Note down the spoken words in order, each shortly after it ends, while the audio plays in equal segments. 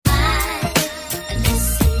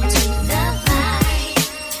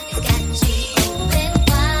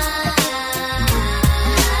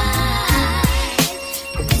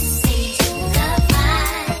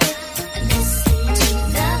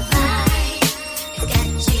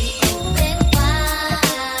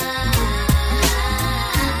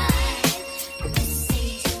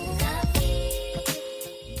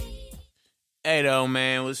Yo,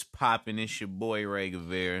 man, what's poppin'? It's your boy Ray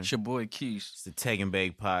Guevara. It's your boy Keys. It's the Take and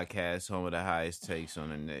Bake podcast, home of the highest takes on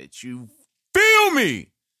the net. You feel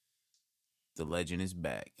me? The legend is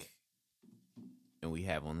back. And we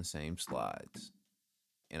have on the same slides.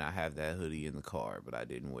 And I have that hoodie in the car, but I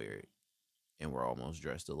didn't wear it. And we're almost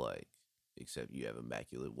dressed alike. Except you have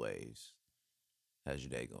immaculate ways. How's your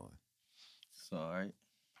day going? It's all right.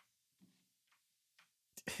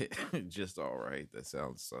 Just all right. That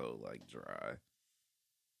sounds so, dry.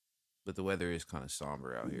 But the weather is kind of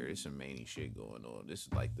somber out here. There's some many shit going on. This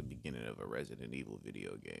is like the beginning of a Resident Evil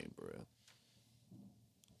video game, bro.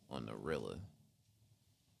 On the Rilla.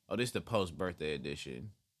 Oh, this is the post-birthday edition.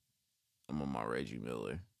 I'm on my Reggie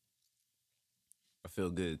Miller. I feel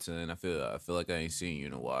good, son. I feel like I ain't seen you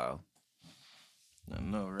in a while. I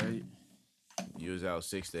know, right? You was out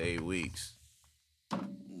 6 to 8 weeks.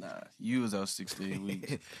 Nah, you was out 6 to 8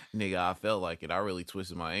 weeks. Nigga, I felt like it. I really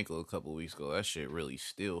twisted my ankle a couple weeks ago. That shit really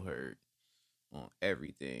still hurt on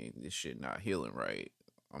everything. This shit not healing right.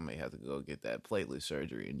 I may have to go get that platelet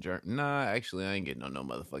surgery and Nah, actually, I ain't getting on no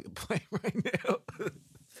motherfucking plane right now.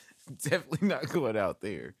 Definitely not going out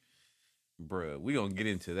there. Bruh, we gonna get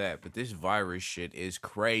into that, but this virus shit is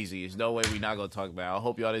crazy. There's no way we not gonna talk about it. I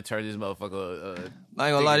hope y'all didn't turn this motherfucker. I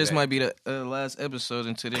ain't gonna lie, this might be the last episode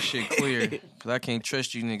until this shit clear. Cause I can't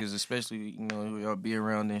trust you niggas, especially, y'all be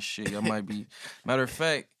around this shit. Y'all might be. Matter of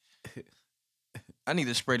fact, I need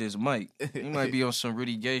to spray this mic. You might be on some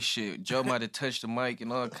Rudy Gay shit. Joe might have touched the mic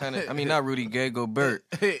and all kind of. I mean, not Rudy Gay, Gobert.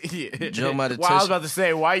 Yeah. Joe might have I was touched. about to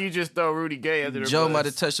say, why you just throw Rudy Gay under the Joe bus? might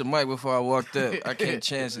have touched the mic before I walked up. I can't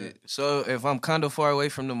chance it. So if I'm kind of far away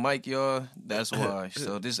from the mic, y'all, that's why.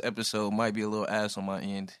 So this episode might be a little ass on my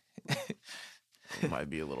end. It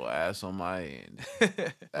might be a little ass on my end.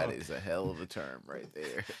 That is a hell of a term right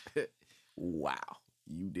there. Wow.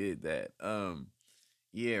 You did that.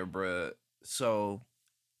 Yeah, bruh. So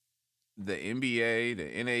the NBA,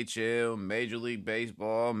 the NHL, Major League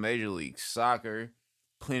Baseball, Major League Soccer,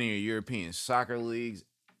 plenty of European soccer leagues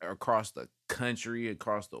across the country,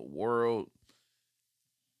 across the world.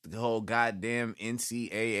 The whole goddamn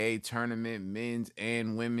NCAA tournament, men's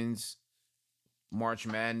and women's, March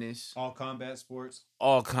Madness. All combat sports.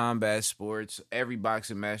 All combat sports. Every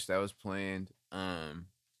boxing match that was planned,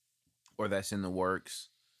 or that's in the works.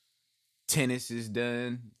 Tennis is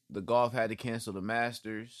done. The golf had to cancel the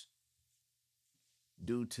Masters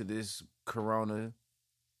due to this coronavirus,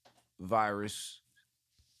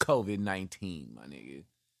 COVID-19, my nigga.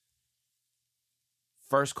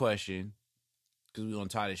 First question, because we're going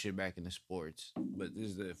to tie this shit back into sports, but this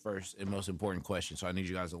is the first and most important question, so I need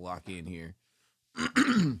you guys to lock in here.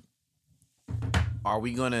 Are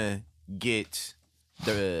we going to get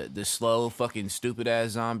the slow fucking stupid ass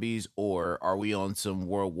zombies, or are we on some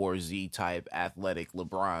World War Z type athletic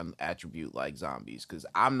LeBron attribute like zombies? Because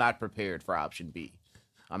I'm not prepared for option B.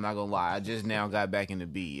 I'm not gonna lie, I just now got back into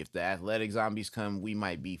B. If the athletic zombies come, we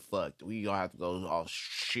might be fucked. We gonna have to go all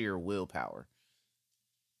sheer willpower.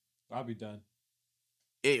 I'll be done.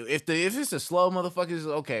 If it's the slow motherfuckers,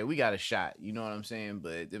 okay, we got a shot. You know what I'm saying?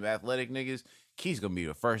 But the athletic niggas, Key's gonna be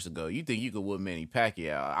the first to go. You think you could whoop Manny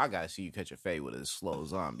Pacquiao? I gotta see you catch a fade with a slow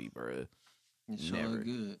zombie, bro. It's all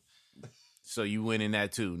good. So you winning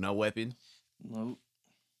that too? No weapon? Nope.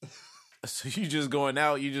 So you just going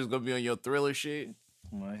out? You just gonna be on your Thriller shit?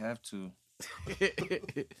 Might have to.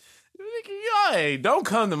 Hey, don't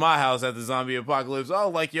come to my house at the zombie apocalypse. I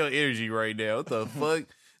don't like your energy right now. What the fuck?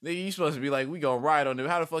 Nigga, you supposed to be like, we gonna ride on them.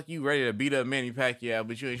 How the fuck you ready to beat up Manny Pacquiao,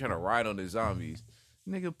 but you ain't trying to ride on the zombies?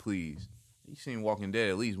 Nigga, please. You seen Walking Dead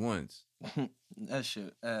at least once. That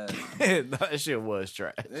shit. That shit was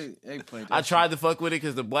trash. They played that I tried to fuck with it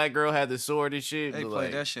because the black girl had the sword and shit. They but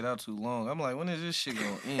played that shit out too long. I'm like, when is this shit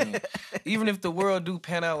gonna end? Even if the world do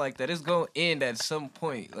pan out like that, it's gonna end at some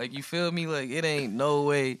point. Like, you feel me? Like, it ain't no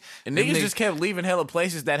way. And niggas just kept leaving hella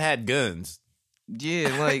places that had guns.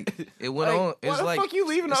 Yeah, like, it went Like, on. It's why the like, fuck you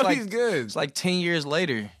leaving it's all like- these guns? It's like 10 years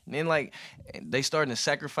later. And then, like, they starting to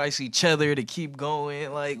sacrifice each other to keep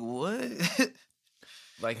going. Like, what?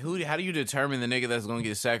 Like, how do you determine the nigga that's gonna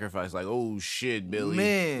get sacrificed? Like, oh shit, Billy.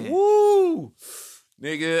 Man. Woo!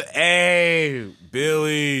 Nigga, hey,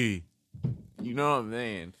 Billy. You know what I'm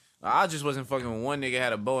saying? I just wasn't fucking with one nigga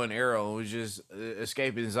had a bow and arrow and was just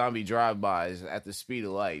escaping zombie drive-bys at the speed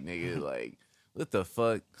of light, nigga. Like, what the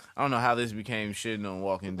fuck? I don't know how this became shitting on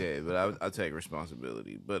Walking Dead, but I take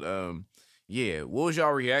responsibility. But, yeah, what was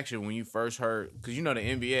y'all reaction when you first heard? Because you know the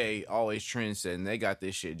NBA always trendsetting. They got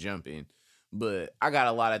this shit jumping. But I got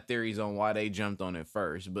a lot of theories on why they jumped on it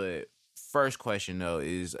first. But first question, though,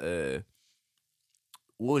 is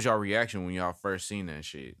what was y'all reaction when y'all first seen that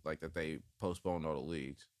shit? Like, that they postponed all the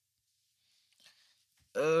leagues?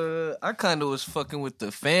 I kind of was fucking with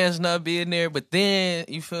the fans not being there, but then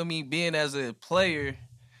you feel me, being as a player,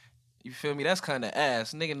 you feel me, that's kind of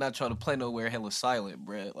ass. Nigga not trying to play nowhere hella silent,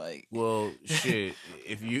 bruh. Like, Well, shit.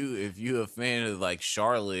 If you a fan of like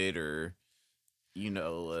Charlotte or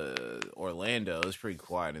Orlando, it's pretty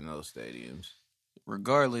quiet in those stadiums.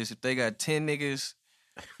 regardless if they got 10 niggas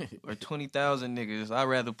or 20,000 niggas, I'd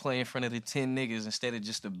rather play in front of the 10 niggas instead of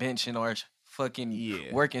just a bench and our fucking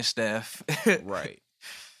working staff. Right.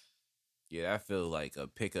 Yeah, I feel like a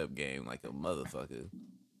pickup game, like a motherfucker.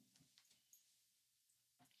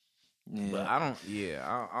 Yeah. But I don't. Yeah,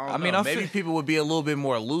 I don't. I mean, know. I Maybe feel- people would be a little bit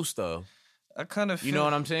more loose though. I kind of feel, You know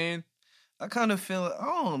what I'm saying? I kind of feel, I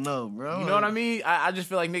don't know, bro. You know what I mean? I just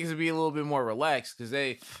feel like niggas would be a little bit more relaxed because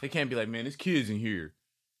they can't be like, man, there's kids in here.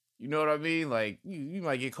 You know what I mean? Like you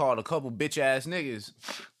might get called a couple bitch ass niggas.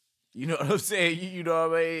 You know what I'm saying? You know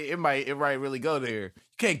what I mean? It might really go there. You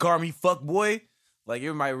can't guard me, fuck boy. Like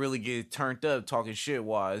it might really get turned up talking shit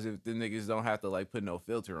wise if the niggas don't have to like put no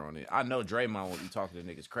filter on it. I know Draymond will be talking to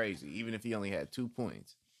niggas crazy, even if he only had 2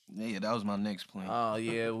 points. Yeah, that was my next point. Oh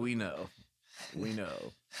yeah, we know. We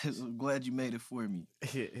know. I'm glad you made it for me.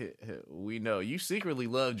 We know. You secretly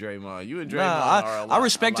love Draymond. You and Draymond Nah, I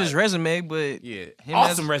respect his resume, but Yeah, him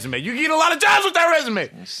awesome resume. You can get a lot of jobs with that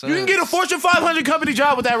resume. Son- You can get a Fortune 500 company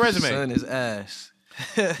job with that resume. son is ass.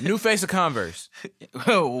 New face of Converse.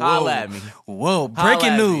 Whoa, Holla at me. Whoa, Holla breaking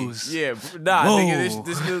at me. news. Yeah, nah, Whoa. nigga,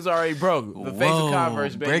 this news already broke. The face of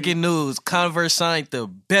Converse, baby. Breaking news. Converse signed the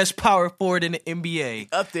best power forward in the NBA.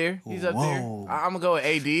 Up there. He's up there. Whoa. I'm gonna go with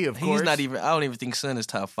AD, of course. He's not even, I don't even think Son is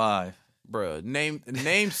top 5. Bruh,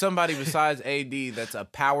 name somebody besides AD that's a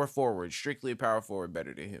power forward, strictly a power forward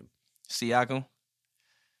better than him. Siakam?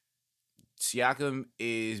 Siakam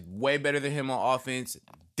is way better than him on offense.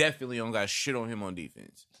 Definitely don't got shit on him on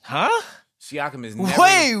defense. Huh? Siakam is never...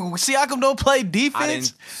 Wait, Siakam don't play I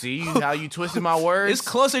defense? didn't see how you twisted my words. It's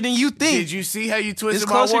closer than you think. Did you see how you twisted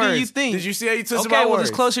It's my words? closer than you think. Did you see how you twisted Okay, my well, words?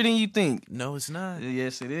 it's closer than you think. No, it's not.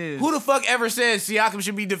 Yes, it is. Who the fuck ever said Siakam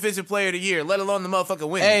should be defensive player of the year, let alone the motherfucker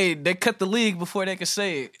win? Hey, they cut the league before they could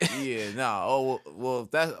say it. Yeah, nah. Well,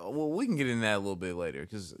 we can get into that a little bit later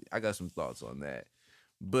because I got some thoughts on that.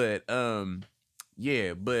 But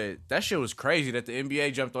yeah, but that shit was crazy that the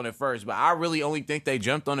NBA jumped on it first. But I really only think they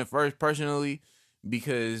jumped on it first personally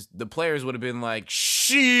because the players would have been like,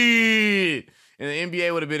 shit. And the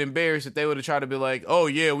NBA would have been embarrassed if they would have tried to be like, oh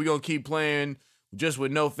yeah, we're gonna keep playing just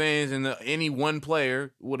with no fans, and any one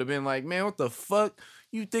player would have been like, man, what the fuck?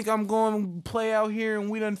 You think I'm going to play out here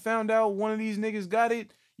and we done found out one of these niggas got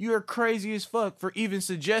it? You're crazy as fuck for even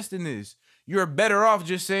suggesting this. You're better off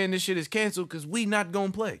just saying this shit is canceled because we not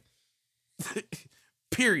gonna play.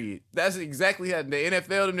 Period. That's exactly how the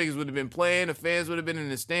NFL, them niggas would have been playing, the fans would have been in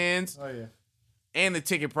the stands, Oh yeah. and the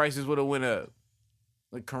ticket prices would have went up.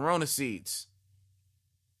 Like Corona seats.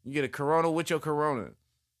 You get a Corona with your Corona.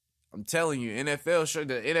 I'm telling you, the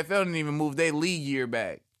NFL didn't even move their league year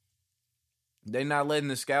back. They not letting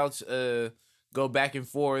the scouts go back and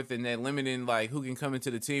forth, and they're limiting like who can come into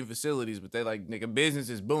the team facilities. But they like, nigga, business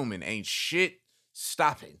is booming. Ain't shit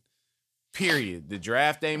stopping. Period. The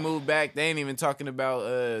draft ain't moved back. They ain't even talking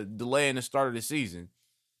about delaying the start of the season.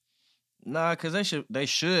 Nah, because they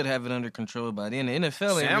should have it under control by then. The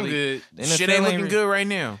NFL ain't Sound really, good. the NFL Shit ain't looking really- good right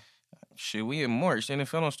now. Shit, we in March. The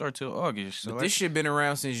NFL don't start till August. So But this shit been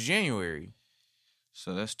around since January.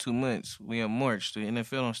 So that's 2 months. We in March. The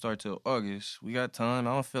NFL don't start till August. We got time.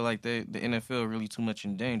 I don't feel like the NFL really too much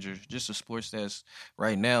in danger. Just a sports that's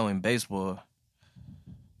right now in baseball.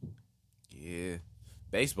 Yeah.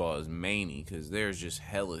 Baseball is many because there's just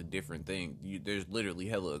hella different things. There's literally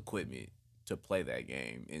hella equipment to play that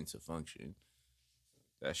game and to function.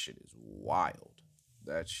 That shit is wild.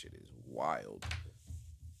 That shit is wild.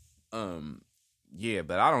 Yeah,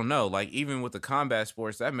 but I don't know. Like, even with the combat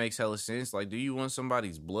sports, that makes hella sense. Like, do you want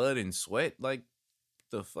somebody's blood and sweat? Like,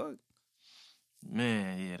 the fuck?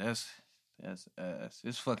 Man, yeah, that's ass.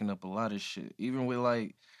 It's fucking up a lot of shit. Even with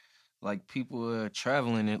like people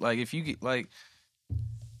traveling and like if you get like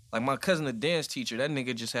my cousin, a dance teacher, that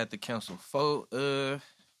nigga just had to cancel four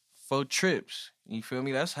trips. You feel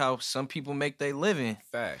me? That's how some people make their living.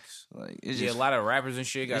 Facts. Like it's Yeah, just a lot of rappers and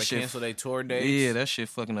shit got that to shit- cancel their tour dates. yeah, that shit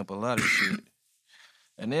fucking up a lot of shit.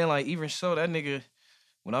 And then like even so, that nigga,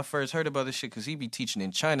 when I first heard about this shit, cause he be teaching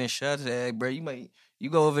in China and shit, I said, hey, bro, you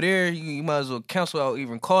go over there, you might as well cancel out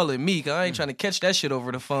even calling me, cause I ain't trying to catch that shit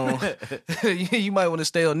over the phone. You might want to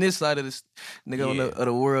stay on this side of this nigga on of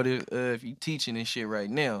the world if you teaching and shit right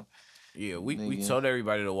now. Yeah, we Nigga. told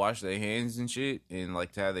everybody to wash their hands and shit, and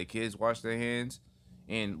like to have their kids wash their hands,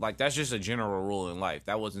 and like that's just a general rule in life.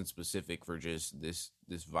 That wasn't specific for just this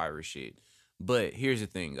virus shit. But here's the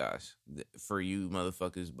thing, guys. For you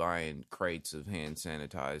motherfuckers buying crates of hand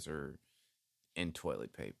sanitizer and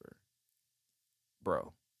toilet paper,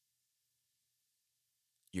 bro,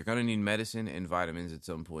 you're going to need medicine and vitamins at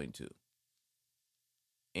some point too.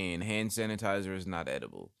 And hand sanitizer is not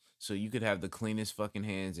edible. So you could have the cleanest fucking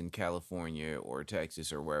hands in California or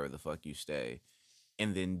Texas or wherever the fuck you stay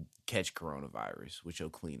and then catch coronavirus with your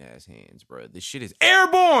clean ass hands, bro. This shit is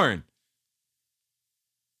airborne.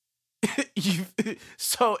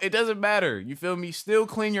 So it doesn't matter. You feel me? Still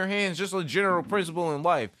clean your hands. Just a general principle in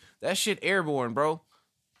life. That shit airborne, bro.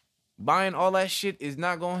 Buying all that shit is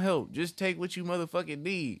not gonna help. Just take what you motherfucking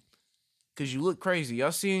need. Cause you look crazy.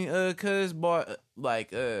 Y'all seen cuz bought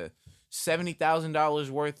like $70,000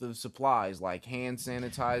 worth of supplies like hand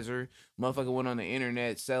sanitizer. Motherfucker went on the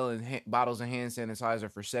internet selling bottles of hand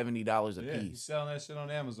sanitizer for $70 a Yeah, he's piece. selling that shit on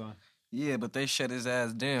Amazon. Yeah, but they shut his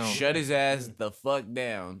ass down. Shut his ass the fuck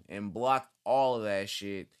down and blocked all of that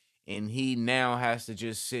shit. And he now has to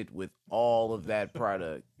just sit with all of that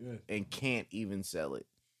product Yeah. and can't even sell it.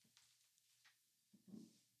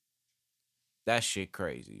 That shit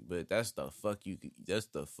crazy, but that's the fuck you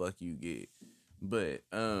get. But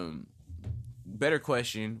better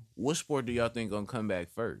question, what sport do y'all think gonna come back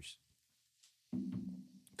first?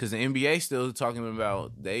 Cause the NBA still talking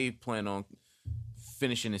about they plan on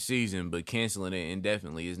finishing the season, but canceling it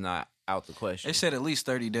indefinitely is not out the question. They said at least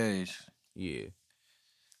 30 days. Yeah.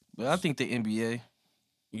 But I think the NBA,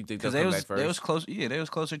 You think they'll because come back first? they was close. Yeah, they was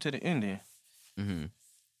closer to the ending. Mm-hmm.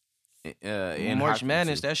 In March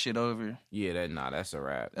Madness, that shit over. Yeah, that's a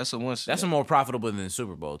wrap. That's a one. That's more profitable than the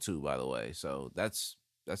Super Bowl too, by the way. So that's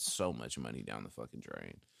so much money down the fucking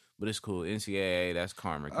drain. But it's cool. NCAA, that's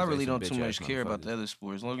karma. I really don't too much care about the other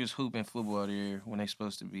sports. As long as hoop and football are there when they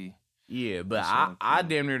supposed to be. Yeah, but I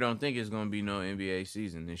damn near don't think it's gonna be no NBA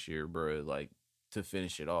season this year, bro. Like to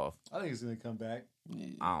finish it off. I think it's gonna come back. Yeah.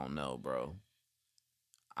 I don't know, bro.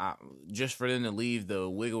 Just for them to leave the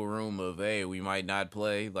wiggle room of, hey, we might not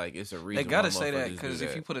play. Like it's a reason. They gotta why say that motherfuckers because do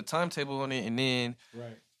if that. you put a timetable on it and then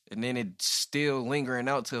Right. it's still lingering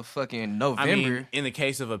out till fucking I November. mean, in the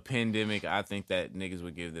case of a pandemic, I think that niggas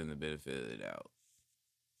would give them the benefit of the doubt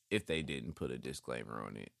if they didn't put a disclaimer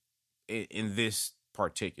on it in this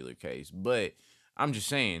particular case. But I'm just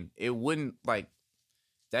saying, it wouldn't like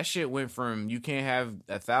that shit went from you can't have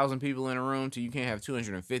 1,000 people in a room to you can't have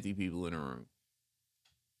 250 people in a room.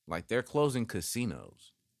 Like they're closing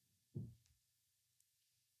casinos.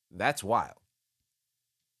 That's wild.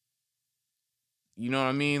 You know what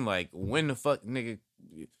I mean? Like when the fuck nigga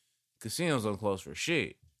casinos don't close for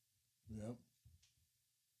shit. Yep.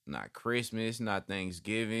 Not Christmas, not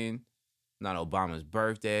Thanksgiving, not Obama's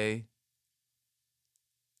birthday.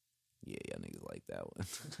 Yeah, y'all niggas like that one.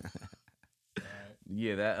 Right.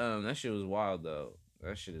 Yeah, that shit was wild though.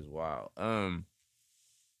 That shit is wild.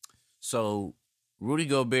 So Rudy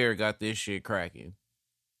Gobert got this shit cracking.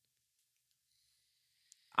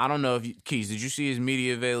 I don't know if Keys, did you see his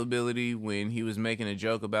media availability when he was making a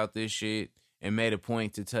joke about this shit and made a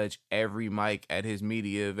point to touch every mic at his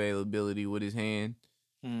media availability with his hand?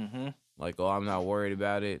 Mm-hmm. Like, oh, I'm not worried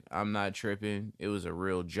about it. I'm not tripping. It was a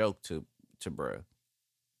real joke to bruh.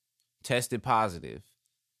 Tested positive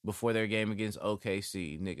before their game against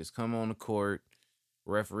OKC. Niggas come on the court.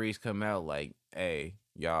 Referees come out like, hey,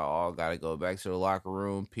 y'all all got to go back to the locker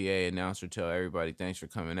room. PA announcer tell everybody, thanks for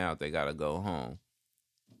coming out. They got to go home.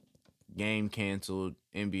 Game canceled.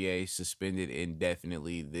 NBA suspended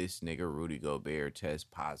indefinitely. This nigga Rudy Gobert test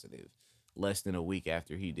positive. Less than a week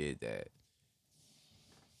after he did that.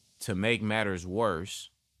 To make matters worse,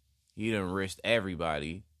 he done risked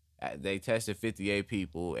everybody. They tested 58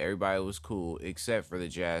 people. Everybody was cool except for the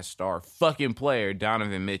Jazz star fucking player,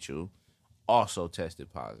 Donovan Mitchell, also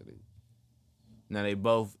tested positive. Now, they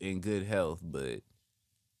both in good health, but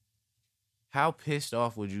how pissed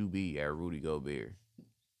off would you be at Rudy Gobert?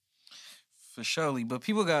 For surely. But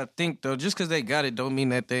people gotta think though, just because they got it don't mean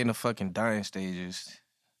that they in the fucking dying stages.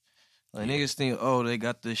 Like niggas think, oh, they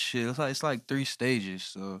got this shit. It's like 3 stages.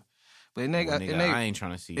 So, but they got, Nigga, and they, I ain't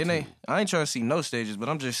trying to see and they, two. I ain't trying to see no stages. But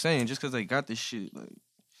I'm just saying, just because they got this shit, like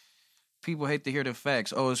people hate to hear the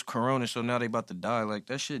facts. Oh, it's Corona, so now they about to die. Like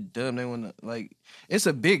that shit dumb. They want to like, it's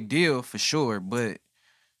a big deal for sure. But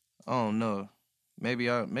I don't know. Maybe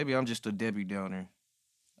I'm just a Debbie Downer.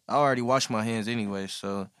 I already washed my hands anyway,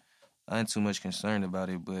 so I ain't too much concerned about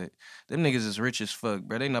it, but them niggas is rich as fuck,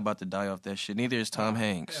 bro. They not about to die off that shit. Neither is Tom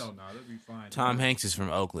Hanks. Hell no, they'll be fine. Tom Hanks is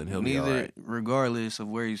from Oakland. He'll be all Neither, right. regardless of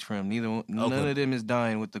where he's from, none of them is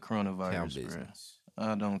dying with the Town coronavirus, bro. business.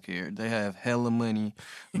 I don't care. They have hella money.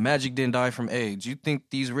 Magic didn't die from AIDS. You think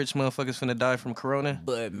these rich motherfuckers finna die from corona?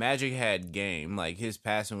 But Magic had game. Like, his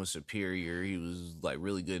passing was superior. He was, like,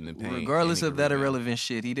 really good in the paint. Regardless and he of could that rebound. irrelevant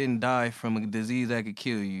shit, he didn't die from a disease that could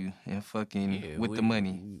kill you and fucking Yeah, with the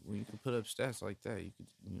money. When you can put up stats like that, you could,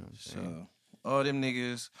 you know what I'm saying? So all them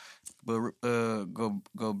niggas, but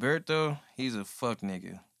Gobert though, he's a fuck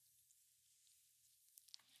nigga.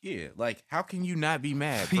 Yeah, like, how can you not be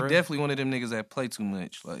mad, He bro? definitely one of them niggas that play too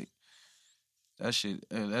much. Like that shit,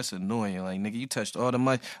 that's annoying. Like nigga, you touched all the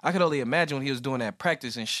money. I could only imagine when he was doing that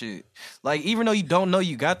practice and shit. Like even though you don't know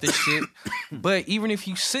you got this shit, but even if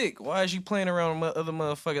you sick, why is you playing around with other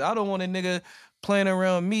motherfuckers? I don't want a nigga playing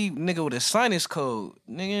around me, nigga with a sinus cold,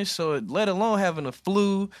 nigga. So let alone having a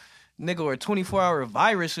flu, nigga, or a 24-hour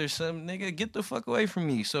virus or something, nigga. Get the fuck away from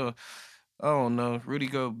me. So I don't know, Rudy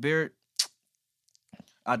Gobert.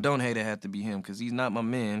 I don't hate it had to be him because he's not my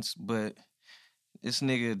man's, but this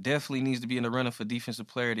nigga definitely needs to be in the running for Defensive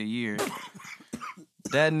Player of the Year.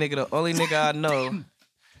 That nigga, the only nigga I know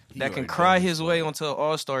that can cry his way onto an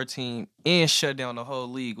all-star team and shut down the whole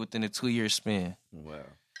league within a 2-year span. Wow.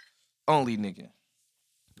 Only nigga.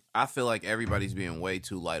 I feel like everybody's being way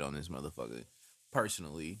too light on this motherfucker.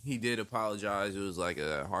 Personally, he did apologize. It was like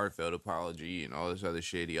a heartfelt apology and all this other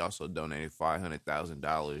shit. He also donated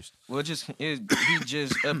 $500,000. Well, he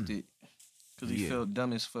just upped it because he Yeah. felt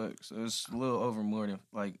dumb as fuck. So it's a little over more than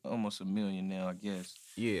like almost $1 million now, I guess.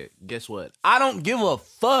 Yeah, guess what? I don't give a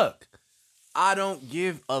fuck. I don't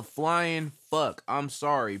give a flying fuck. I'm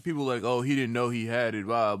sorry. People like, oh, he didn't know he had it,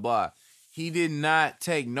 blah, blah. He did not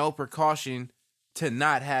take no precaution to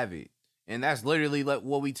not have it. And that's literally like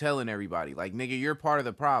what we telling everybody. Like, nigga, you're part of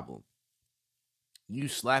the problem. You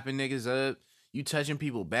slapping niggas up. You touching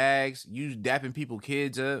people bags. You dapping people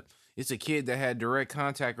kids up. It's a kid that had direct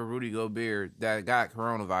contact with Rudy Gobert that got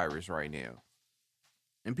coronavirus right now.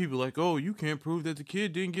 And people like, oh, you can't prove that the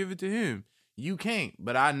kid didn't give it to him. You can't.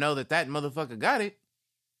 But I know that motherfucker got it.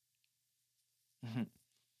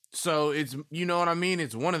 So it's, you know what I mean?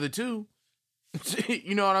 It's one of the two.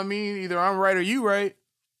 You know what I mean? Either I'm right or you right.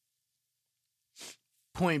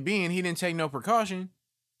 Point being, he didn't take no precaution.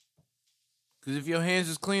 Because if your hands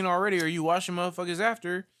is clean already or you washing motherfuckers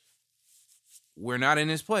after, we're not in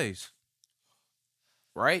this place.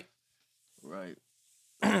 Right? Right.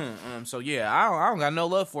 So yeah, I don't got no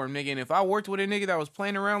love for him, nigga. And if I worked with a nigga that was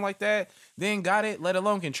playing around like that, then got it, let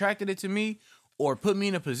alone contracted it to me, or put me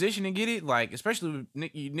in a position to get it, like, especially with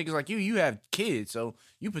niggas like you have kids, so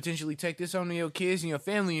you potentially take this on to your kids and your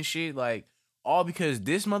family and shit, like, all because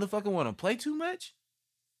this motherfucker want to play too much?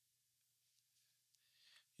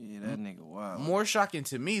 Yeah, that nigga wild. More shocking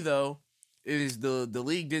to me, though, is the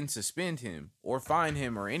league didn't suspend him or fine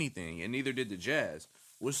him or anything, and neither did the Jazz.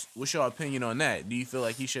 What's your opinion on that? Do you feel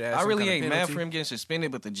like he should have? I really ain't mad penalty? for him getting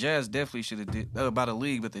suspended, but the Jazz definitely should have did about the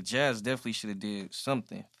league. But the Jazz definitely should have did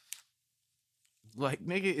something. Like,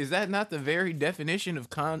 nigga, is that not the very definition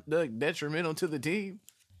of conduct detrimental to the team?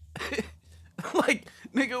 Like,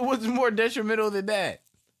 nigga, what's more detrimental than that?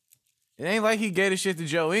 It ain't like he gave the shit to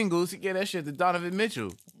Joe Ingles. He gave that shit to Donovan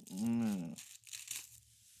Mitchell.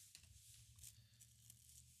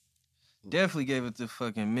 Definitely gave it to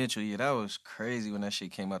fucking Mitchell. Yeah, that was crazy when that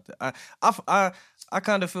shit came out there. I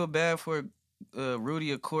kind of feel bad for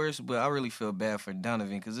Rudy, of course, but I really feel bad for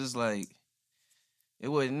Donovan because it's like it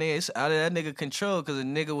wasn't it's out of that nigga control because the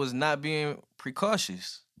nigga was not being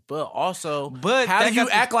precautious. But also, But how that do you got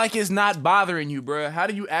the- act like it's not bothering you, bruh? How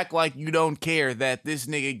do you act like you don't care that this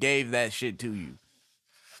nigga gave that shit to you?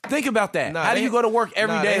 Think about that. Nah, How do they- you go to work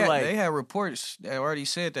every day? They had reports that already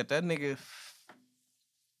said that nigga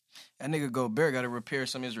Gobert got to repair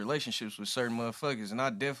some of his relationships with certain motherfuckers, and I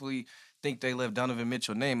definitely think they left Donovan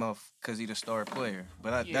Mitchell name off because he's the star player.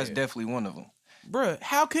 But that's definitely one of them. Bruh,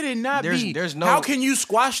 how could it not be? There's no- How can you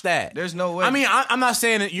squash that? There's no way. I mean, I'm not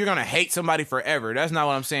saying that you're gonna hate somebody forever. That's not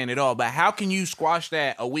what I'm saying at all. But how can you squash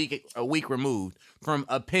that a week removed from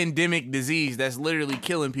a pandemic disease that's literally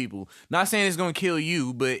killing people? Not saying it's gonna kill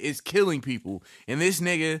you, but it's killing people. And this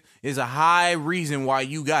nigga is a high reason why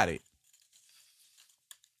you got it.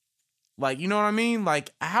 Like, you know what I mean?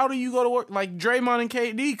 Like, how do you go to work? Like, Draymond and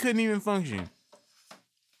KD couldn't even function.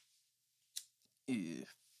 Yeah.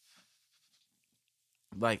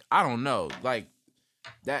 Like, I don't know. Like,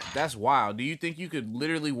 that's wild. Do you think you could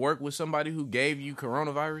literally work with somebody who gave you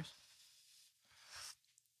coronavirus?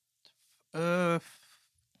 I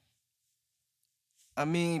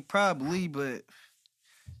mean, probably, but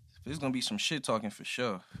there's gonna be some shit talking for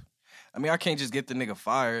sure. I mean, I can't just get the nigga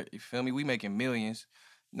fired. You feel me? We making millions.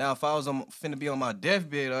 Now, if I was finna be on my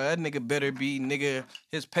deathbed, that nigga better be,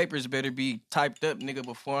 his papers better be typed up, nigga,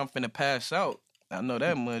 before I'm finna pass out. I know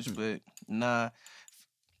that much, but nah.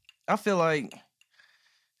 I feel like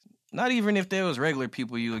not even if there was regular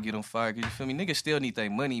people, you would get them fired. Cause you feel me? Niggas still need their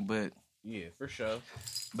money, but Yeah, for sure.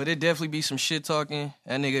 it definitely be some shit talking.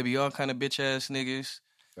 That nigga be all kind of bitch ass niggas.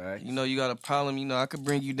 Facts. You know, you got a problem. You know, I could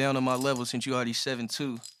bring you down on my level since you already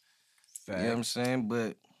 7'2". Facts. You know what I'm saying?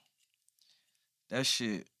 But that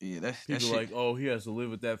shit, yeah, that People shit. like, oh, he has to live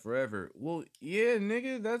with that forever. Well, yeah,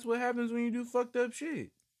 nigga, that's what happens when you do fucked up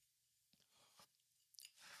shit.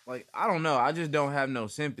 Like, I don't know. I just don't have no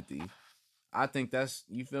sympathy. I think that's,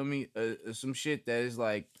 you feel me? Some shit that is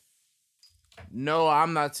like, no,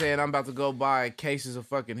 I'm not saying I'm about to go buy cases of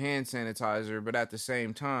fucking hand sanitizer, but at the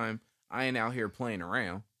same time, I ain't out here playing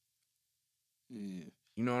around. Yeah.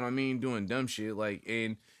 You know what I mean? Doing dumb shit. Like,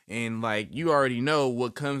 and like, you already know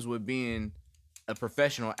what comes with being a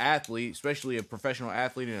professional athlete, especially a professional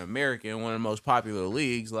athlete in America in one of the most popular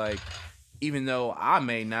leagues. Like, even though I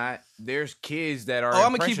may not, there's kids that are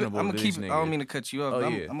impressionable. I'm gonna keep it. I don't mean to cut you off. Oh,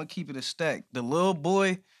 But yeah. I'm gonna keep it a stack. The little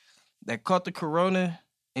boy that caught the corona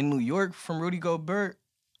in New York from Rudy Gobert.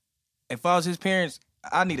 If I was his parents,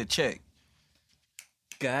 I need a check.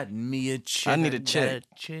 Got me a check. I need a check.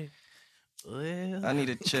 Well, I need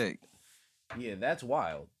a check. yeah, that's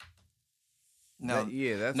wild. Now,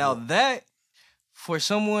 That's now wild. that for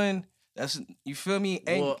someone that's, you feel me?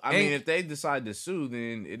 Well, I mean, if they decide to sue,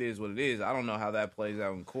 then it is what it is. I don't know how that plays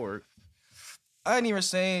out in court. I ain't even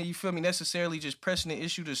saying, you feel me, necessarily just pressing the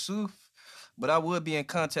issue to sue, but I would be in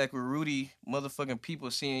contact with Rudy motherfucking people,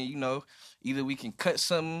 seeing, you know, either we can cut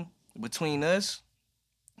something between us.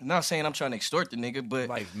 I'm not saying I'm trying to extort the nigga, but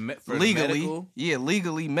Like, for legally, medical?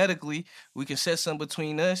 legally, medically, we can set something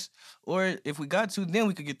between us. Or if we got to, then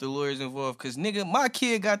we could get the lawyers involved. Cause nigga, my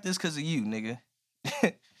kid got this cause of you, nigga.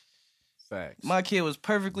 Facts. My kid was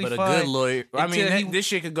perfectly But fine. a good lawyer, I mean, until this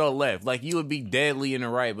shit could go left. Like, you would be deadly in the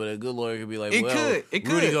right, but a good lawyer could be like, It well, could.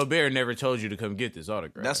 Rudy could. Gobert never told you to come get this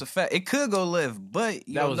autograph. That's a fact. It could go left, but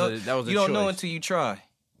you That don't was know. a You don't know choice. until you try.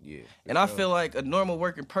 Yeah. And I feel like a normal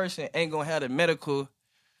working person ain't gonna have the medical,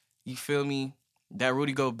 you feel me, that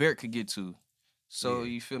Rudy Gobert could get to. So Yeah.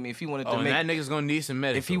 you feel me? If he wanted Oh, to and make, that nigga's gonna need some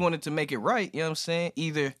medical. if he wanted to make it right, you know what I'm saying?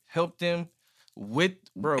 Either help them with,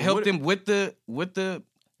 Bro, them with the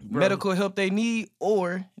medical help they need,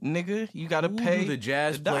 or nigga, you gotta Who pay do the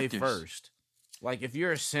Jazz the play doctors. first? Like, if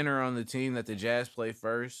you're a center on the team that the Jazz play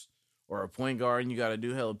first, or a point guard and you got to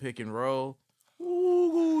do hella pick and roll,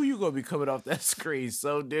 ooh, you gonna be coming off that screen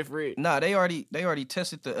so different. Nah, they already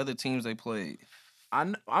tested the other teams they played.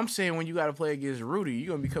 I'm saying when you got to play against Rudy, you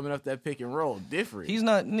gonna be coming off that pick and roll different. He's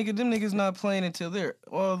not, nigga, them niggas not playing until they're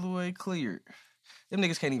all the way cleared. Them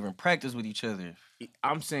niggas can't even practice with each other.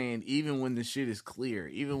 I'm saying even when the shit is clear,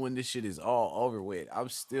 even when this shit is all over with, I'm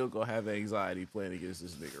still gonna have anxiety playing against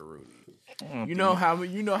this nigga Rudy. You know how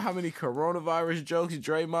many coronavirus jokes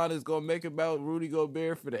Draymond is gonna make about Rudy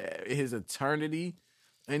Gobert for his eternity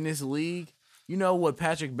in this league? You know what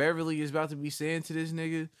Patrick Beverly is about to be saying to this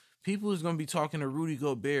nigga? People is gonna be talking to Rudy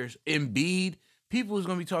Gobert. Embiid, people is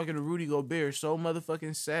gonna be talking to Rudy Gobert so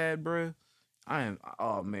motherfucking sad, bruh.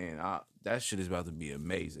 That shit is about to be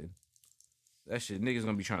amazing. That shit, niggas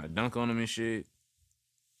gonna be trying to dunk on him and shit.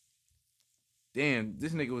 Damn,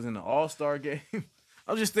 this nigga was in the All-Star game.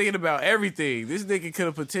 I'm just thinking about everything. This nigga could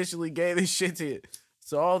have potentially gave this shit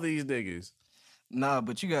to all these niggas. Nah,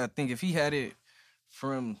 but you gotta think, if he had it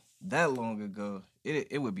from that long ago,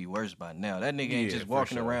 it would be worse by now. That nigga ain't Yeah, just for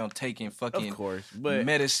walking sure. around taking fucking Of course, but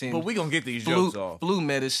medicine. But we gonna get these jokes off. flu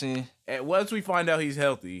medicine. And once we find out he's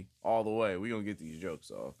healthy all the way, we gonna get these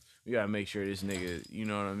jokes off. We gotta make sure this nigga, you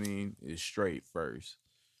know what I mean, is straight first.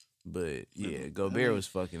 But yeah, Gobert was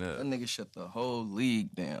fucking up. That nigga shut the whole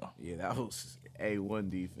league down. Yeah, that was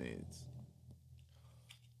A1 defense.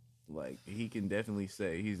 Like, he can definitely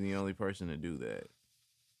say he's the only person to do that.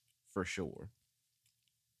 For sure.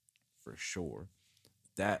 For sure.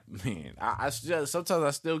 That, man, I sometimes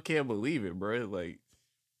I still can't believe it, bro. Like,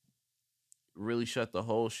 really shut the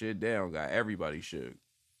whole shit down. Got everybody shook.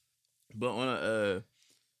 But on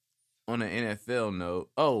an NFL note,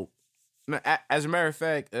 as a matter of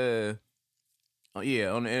fact, on the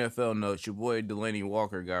NFL note, your boy Delaney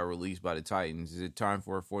Walker got released by the Titans. Is it time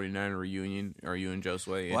for a 49er reunion? Are you and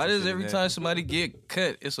Josue? Why does interested in every that? time somebody get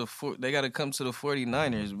cut, they got to come to the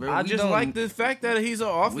 49ers, bro? I just like the fact that he's an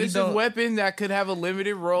offensive don't- weapon that could have a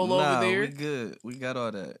limited role Nah, over there. we good. We got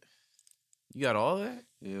all that. You got all that?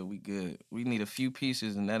 Yeah, we good. We need a few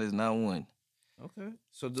pieces, and that is not one. Okay.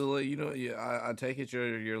 So, I take it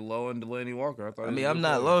you're low on Delaney Walker. I thought. I mean, I'm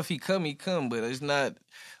not low. If he come, but it's not.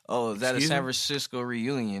 Oh, is that Excuse a San me? Francisco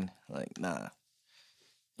reunion? Like, nah.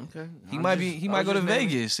 Okay, He might go to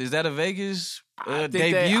Vegas. Is that a Vegas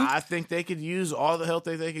debut? I think they could use all the help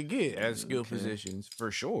that they could get at skill positions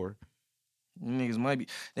for sure. Them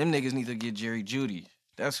niggas need to get Jerry Jeudy.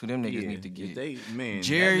 That's who them niggas need to get.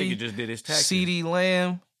 Jerry that nigga just did his taxes. CeeDee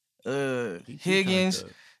Lamb, Higgins,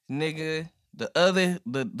 nigga.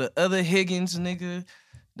 The other Higgins, nigga.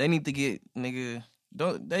 They need to get nigga.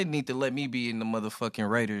 They need to let me be in the motherfucking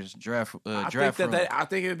Raiders draft draft room. I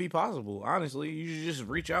think it would be possible. Honestly, you should just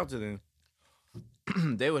reach out to them.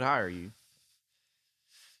 They would hire you.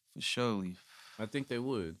 For surely. I think they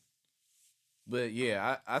would. But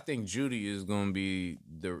yeah, I think Jeudy is gonna be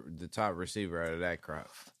the top receiver out of that crop.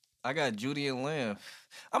 I got Jeudy and Lamb.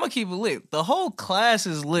 I'm gonna keep it lit. The whole class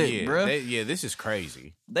is lit, bro. This is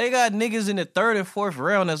crazy. They got niggas in the 3rd and 4th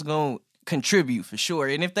round that's gonna contribute for sure.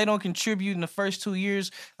 And if they don't contribute in the first 2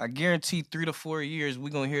 years, I guarantee 3 to 4 years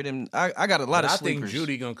we gonna hear them. I got a lot of sleepers. I think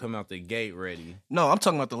Jeudy gonna come out the gate ready. No, I'm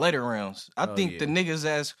talking about the later rounds. I think the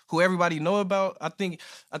niggas who everybody know about. I think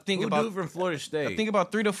who about dude from Florida State. I think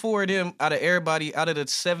about 3 to 4 of them out of the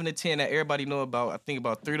 7 to 10 that everybody know about. I think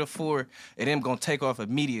about 3 to 4 of them gonna take off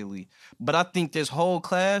immediately. But I think this whole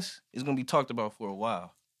class is gonna be talked about for a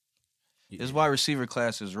while. Yeah. This wide receiver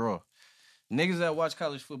class is raw. Niggas that watch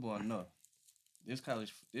college football know. This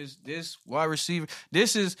wide receiver,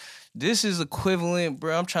 this is equivalent,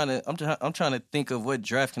 bro. I'm trying to think of what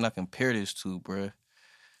draft can I compare this to, bro.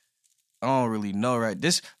 I don't really know, right?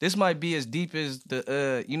 This might be as deep as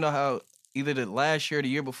the you know how either the last year or the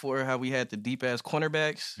year before how we had the deep ass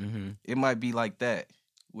cornerbacks. Mm-hmm. It might be like that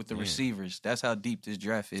with the receivers. That's how deep this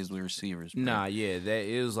draft is with receivers, bro. Nah, yeah, that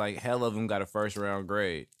is like hell of them got a 1st round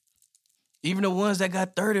grade. Even the ones that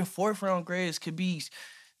got 3rd and 4th round grades could be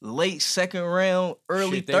late 2nd round,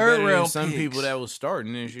 early 3rd round. Some picks. People that was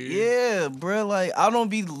starting this year. Yeah, bro. Like I don't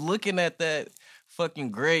be looking at that fucking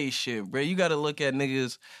grade shit, bro. You got to look at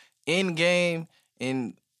niggas in game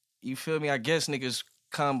and you feel me. I guess niggas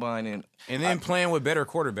combine and then playing with better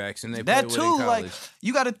quarterbacks and they that play too. With in college. Like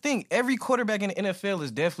you got to think every quarterback in the NFL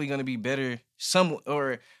is definitely going to be better.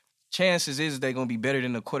 Chances is they're going to be better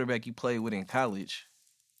than the quarterback you played with in college.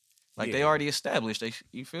 Like they already established.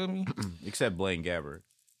 You feel me? Except Blaine Gabbert.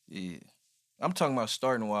 Yeah. I'm talking about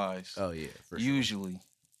starting wise. Oh, yeah. For usually. Sure.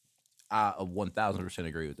 I 1,000%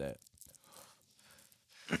 agree with that.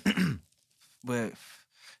 But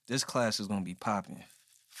this class is going to be popping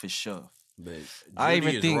for sure. But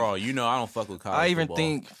Jeudy is raw. You know I don't fuck with college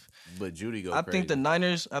football. But Jeudy go crazy. I think the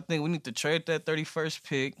Niners, we need to trade that 31st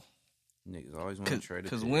pick. Niggas always want to trade it.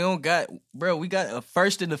 Because we don't got, bro, we got a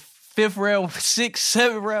 1st and a 5th round, 6th,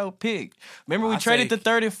 7th round pick. Remember we traded the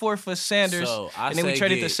 3rd and 4th for Sanders, and then we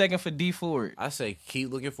traded the 2nd for D Ford. I say keep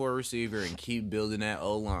looking for a receiver and keep building that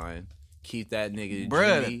O-line. Keep that nigga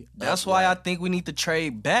bruh. That's why I think we need to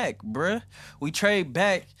trade back, bruh. We trade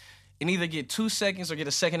back and either get 2 seconds or get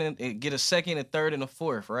a 2nd and 3rd and a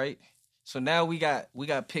 4th, right? So now we got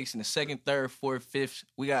picks in the 2nd, 3rd, 4th, 5th.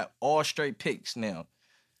 We got all straight picks now.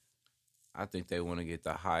 I think they want to get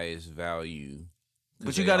the highest value.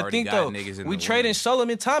 But you got to think, though, we trading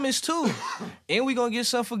Solomon Thomas, too. And we going to get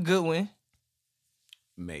something for Goodwin.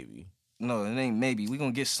 Maybe. No, it ain't maybe. We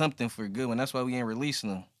going to get something for Goodwin. That's why we ain't releasing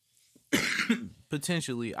them.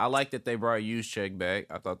 Potentially. I like that they brought Juszczyk back.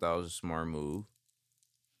 I thought that was a smart move.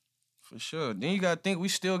 For sure. Then you got to think we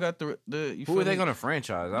still got the who are they going to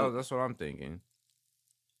franchise? That's what I'm thinking.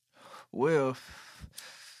 Well,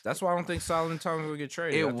 that's why I don't think Solomon Thomas will get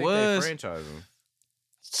traded. I think they franchise him.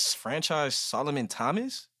 Franchise Solomon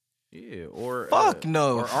Thomas? Yeah, or fuck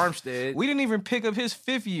no. Or Armstead. We didn't even pick up his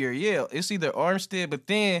 5th year. Yeah, it's either Armstead, but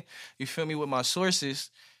then you feel me with my sources.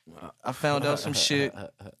 I found out some shit.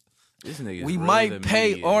 This nigga. We might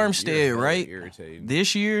pay Armstead right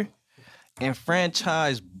this year, and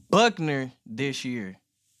franchise Buckner this year.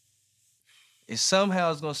 And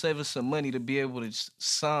somehow it's gonna save us some money to be able to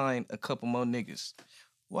sign a couple more niggas.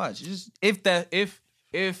 Watch, just if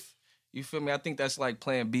you feel me? I think that's like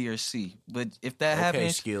plan B or C. But if that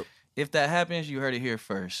happens, Skip. If that happens, you heard it here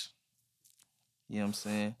first. You know what I'm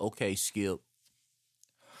saying? Okay, Skip.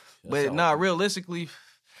 But realistically,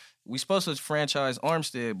 we supposed to franchise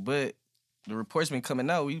Armstead, but the reports been coming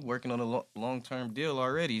out. We working on a long-term deal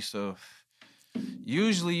already. So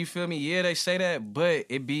usually, you feel me? Yeah, they say that, but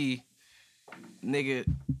it be the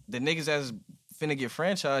niggas that's finna get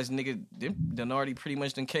franchised, nigga, them already pretty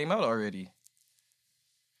much done came out already.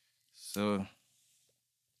 So,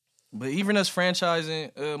 but even us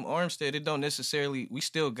franchising Armstead, it don't necessarily. We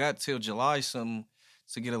still got till July something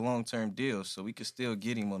to get a long-term deal, so we could still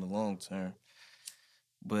get him on the long term.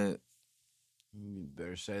 But you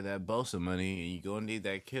better say that Bosa money, and you gonna need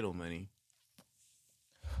that Kittle money.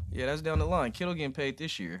 Yeah, that's down the line. Kittle getting paid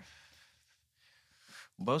this year.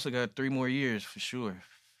 Bosa got 3 more years for sure.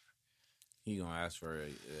 He gonna ask for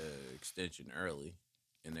a extension early,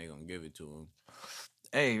 and they gonna give it to him.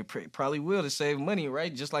 Hey, probably will to save money,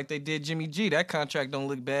 right? Just like they did Jimmy G. That contract don't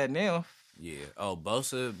look bad now. Yeah. Oh,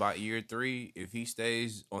 Bosa by year 3, if he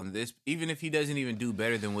stays on this, even if he doesn't even do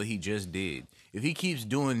better than what he just did, if he keeps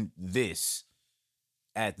doing this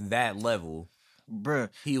at that level, Bruh.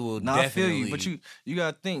 he will Nah, definitely. I feel you, but you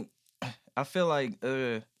gotta think. I feel like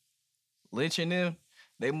Lynch and them,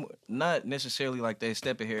 they not necessarily like they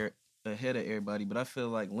step ahead of everybody, but I feel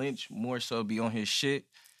like Lynch more so be on his shit.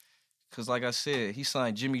 Cause like I said, he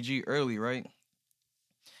signed Jimmy G early, right?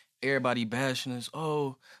 Everybody bashing us.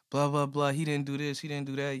 Oh, blah blah blah. He didn't do this. He didn't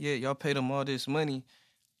do that. Yeah, y'all paid him all this money.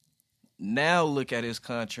 Now look at his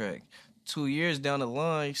contract. 2 years down the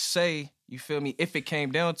line, say you feel me. If it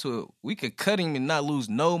came down to it, we could cut him and not lose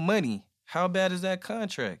no money. How bad is that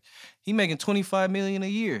contract? He making $25 million a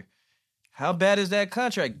year. How bad is that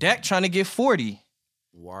contract? Dak trying to get 40.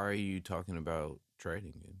 Why are you talking about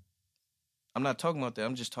trading him? I'm not talking about that.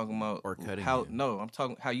 I'm just talking about Or cutting how. him. No, I'm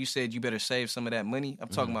talking how you said you better save some of that money. I'm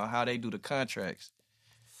talking about how they do the contracts.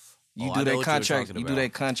 You I do know their what you're contracts. talking You do about. their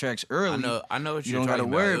contracts early. I know what You you're don't gotta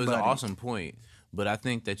talking about. worry It was an about it. awesome point, but I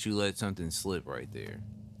think that you let something slip right there.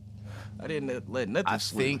 I didn't let nothing I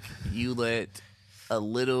slip. think you let a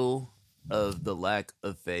little of the lack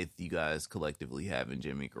of faith you guys collectively have in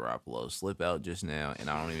Jimmy Garoppolo slip out just now, and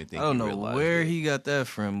I don't even think I don't you know realized where it. he got that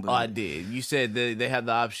from. But Oh, I did. You said that they had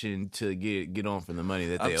the option to get on from the money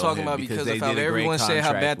that they I'm owe talking him about because they of how did a great everyone said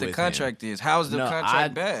how contract bad the with contract him. is. How's the No,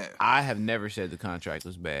 contract bad? I have never said the contract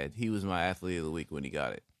was bad. He was my athlete of the week when he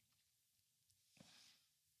got it.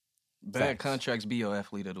 Bad Facts. contracts be your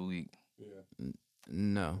athlete of the week.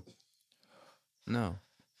 No.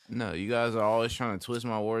 You guys are always trying to twist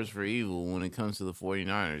my words for evil when it comes to the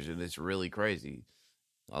 49ers, and it's really crazy.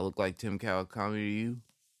 I look like Tim Kawakami to you?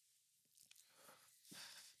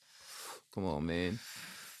 Come on, man.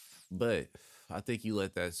 But I think you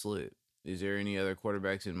let that slip. Is there any other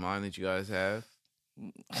quarterbacks in mind that you guys have?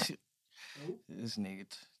 This nigga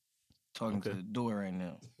talking to the door right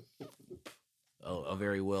now. Oh, a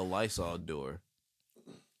very well Lysol door.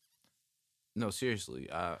 No, seriously.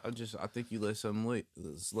 I think you let something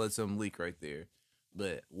leak right there.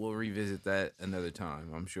 But we'll revisit that another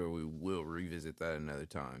time. I'm sure we will revisit that another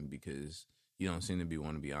time because you don't seem to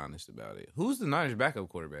want to be honest about it. Who's the Niners' backup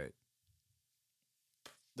quarterback?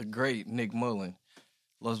 The great Nick Mullen.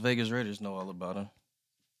 Las Vegas Raiders know all about him.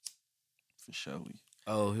 For sure.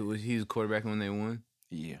 Oh, he was quarterback when they won?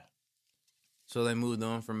 Yeah. So they moved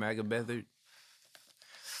on from Maga Beathard?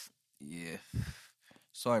 Yeah.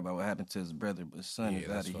 Sorry about what happened to his brother, but his son is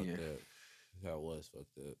out of here. Up. That was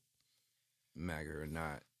fucked up. Maga or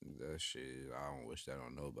not, that shit, I don't wish that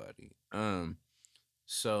on nobody.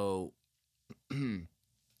 So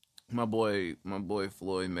my boy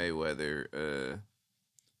Floyd Mayweather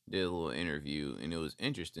did a little interview, and it was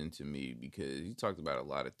interesting to me because he talked about a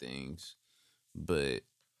lot of things, but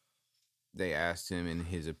they asked him in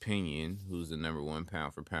his opinion who's the number 1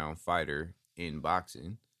 pound for pound fighter in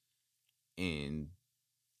boxing, and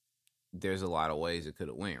there's a lot of ways it could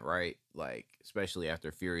have went, right? Like, especially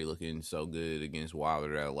after Fury looking so good against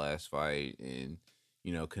Wilder that last fight, and,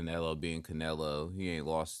 you know, Canelo being Canelo. He ain't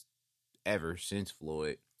lost ever since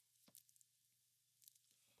Floyd.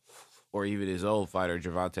 Or even his old fighter,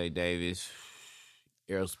 Gervonta Davis,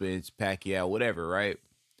 Errol Spence, Pacquiao, whatever, right?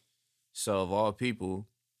 So, of all people,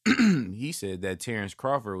 he said that Terrence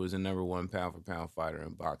Crawford was the number 1 pound for pound fighter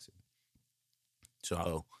in boxing.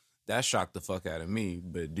 So that shocked the fuck out of me.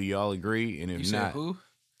 But do y'all agree? And if You not, said who?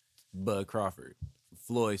 Bud Crawford.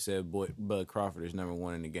 Floyd said Bud Crawford is number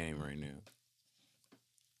 1 in the game right now.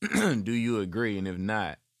 Do you agree? And if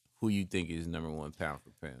not, who you think is number 1 pound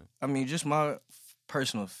for pound? I mean, just my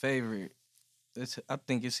personal favorite. I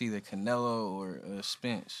think it's either Canelo or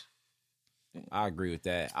Spence. I agree with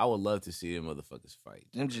that. I would love to see them motherfuckers fight.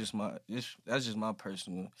 That's just my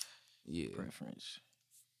personal Yeah. preference.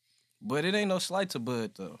 But it ain't no slight to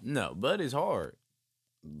Bud though. No, Bud is hard.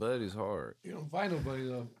 You don't find nobody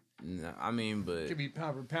though. No, I mean, but Could be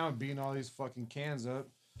pound for pound beating all these fucking cans up.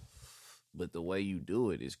 but the way you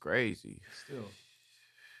do it is crazy. Still.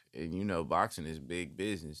 And you know, boxing is big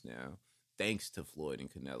business now, thanks to Floyd and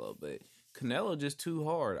Canelo. But Canelo just too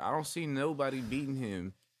hard. I don't see nobody beating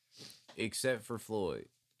him except for Floyd.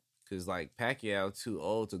 Because, like, Pacquiao too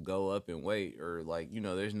old to go up and wait. Or, like, you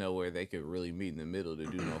know, there's nowhere they could really meet in the middle to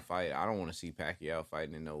do no fight. I don't want to see Pacquiao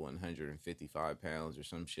fighting in no 155 pounds or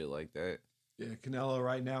some shit like that. Yeah, Canelo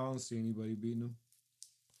right now, I don't see anybody beating him.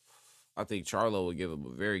 I think Charlo would give him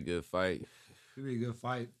a very good fight. It'd be a good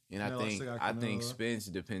fight. And I think Spence,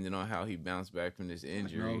 depending on how he bounced back from this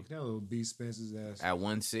injury, no, Canelo would beat Spence's ass at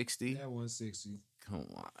 160. At 160. Come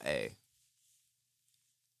on, hey.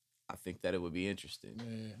 I think that it would be interesting.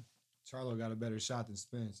 Yeah, Charlo got a better shot than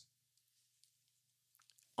Spence.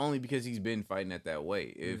 Only because he's been fighting at that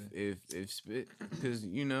weight. If Spence, because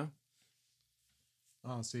you know, I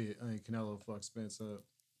don't see it. I think Canelo fuck Spence up.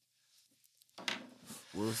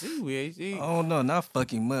 We'll see. We see. Oh no, not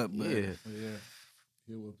fuck him up, but yeah,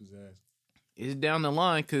 he'll whoop his ass. It's down the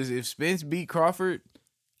line because if Spence beat Crawford,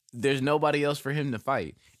 there's nobody else for him to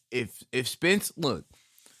fight. If Spence look,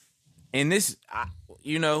 and this,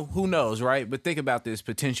 you know, who knows, right? But think about this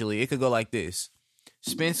potentially. It could go like this.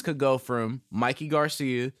 Spence could go from Mikey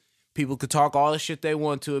Garcia. People could talk all the shit they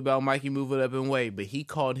want to about Mikey moving up in weight, but he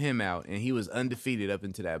called him out, and he was undefeated up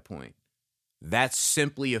until that point. That's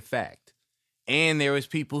simply a fact. And there was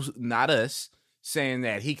people, not us, saying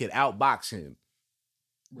that he could outbox him.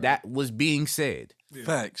 Right. That was being said. Yeah.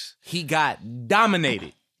 Facts. He got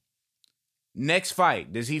dominated. Next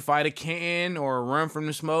fight, does he fight a can or a run from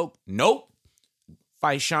the smoke? Nope.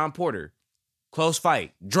 Fight Sean Porter. Close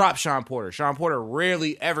fight. Drop Sean Porter. Sean Porter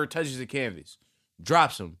rarely ever touches the canvas.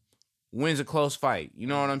 Drops him. Wins a close fight. You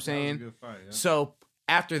know what I'm saying? That was a good fight, yeah. So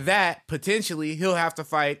after that, potentially, he'll have to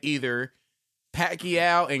fight either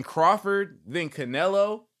Pacquiao and Crawford, then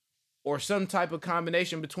Canelo, or some type of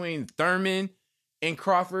combination between Thurman and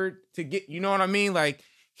Crawford to get, you know what I mean? Like,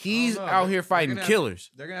 he's out here fighting killers.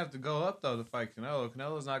 They're going to have to go up, though, to fight Canelo.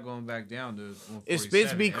 Canelo's not going back down to 147. If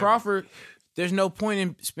Spence beat Crawford, there's no point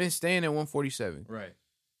in Spence staying at 147. Right.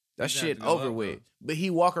 That shit over with. But he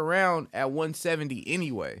walk around at 170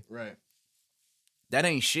 anyway. Right. That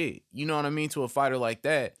ain't shit. You know what I mean? To a fighter like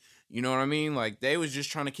that. You know what I mean? Like, they was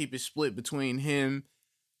just trying to keep it split between him,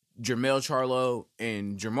 Jermell Charlo,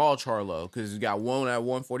 and Jermall Charlo. Because he got one at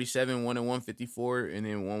 147, one at 154, and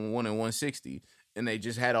then one at 160. And they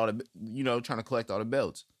just had all the, you know, trying to collect all the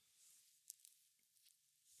belts.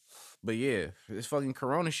 But yeah, this fucking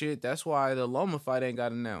Corona shit, that's why the Loma fight ain't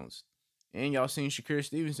got announced. And y'all seen Shakur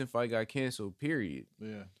Stevenson fight got canceled, period.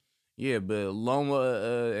 Yeah. Yeah, but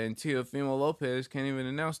Loma and Teofimo Lopez can't even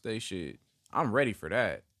announce they shit. I'm ready for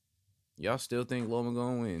that. Y'all still think Loma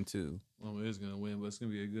gonna win, too? Loma is gonna win, but it's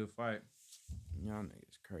gonna be a good fight. Y'all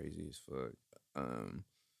niggas crazy as fuck.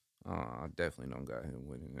 I definitely don't got him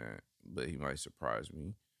winning that, but he might surprise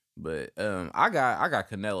me. But I got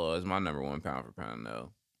Canelo as my number one pound for pound,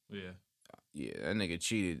 though. Yeah. Yeah, that nigga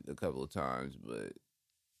cheated a couple of times, but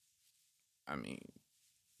I mean,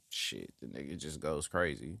 shit, the nigga just goes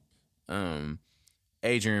crazy.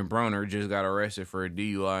 Adrian Broner just got arrested for a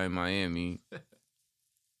DUI in Miami.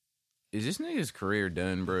 Is this nigga's career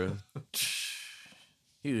done, bro?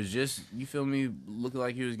 He was just, you feel me, looking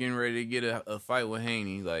like he was getting ready to get a fight with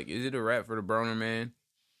Haney. Like, is it a wrap for the Broner man?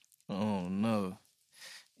 Oh, no.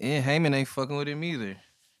 And Heyman ain't fucking with him either.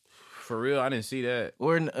 For real? I didn't see that.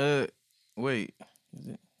 Or, wait. Is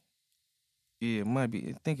it? Yeah, it might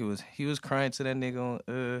be. I think it was, he was crying to that nigga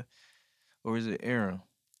on, or is it Aaron?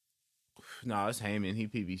 No, it's Heyman. He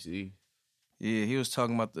PBC. Yeah, he was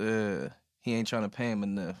talking about he ain't trying to pay him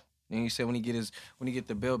enough. And he said when he get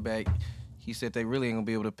the belt back, he said they really ain't gonna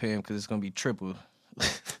be able to pay him because it's gonna be triple.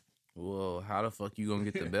 Well, how the fuck you gonna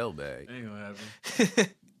get the belt back? Ain't gonna happen.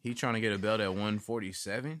 He trying to get a belt at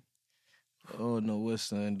 147? Oh no, what's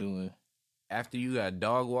son doing? After you got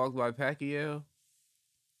dog walked by Pacquiao?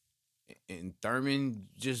 And Thurman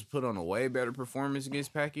just put on a way better performance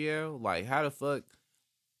against Pacquiao? Like, how the fuck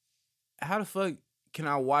can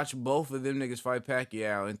I watch both of them niggas fight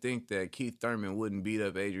Pacquiao and think that Keith Thurman wouldn't beat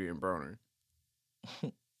up Adrian Broner?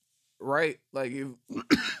 Right? Like, if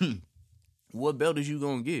what belt is you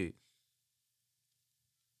gonna get?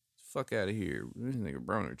 Fuck out of here. This nigga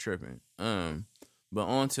Broner tripping. But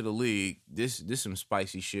on to the league. This some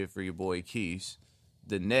spicy shit for your boy Keith.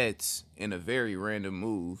 The Nets, in a very random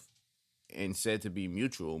move, and said to be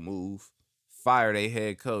mutual move, fired a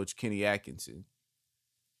head coach, Kenny Atkinson.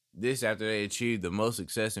 This after they achieved the most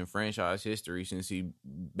success in franchise history since he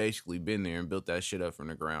basically been there and built that shit up from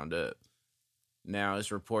the ground up. Now,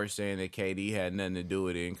 it's reports saying that KD had nothing to do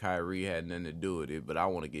with it and Kyrie had nothing to do with it, but I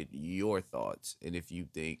want to get your thoughts and if you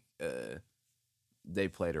think they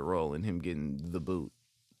played a role in him getting the boot.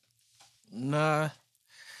 Nah.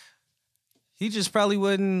 He just probably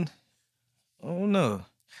wasn't, I don't know.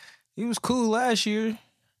 He was cool last year.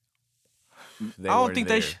 I don't think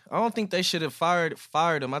they should have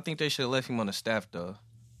fired him. I think they should have left him on the staff though,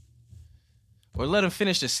 or let him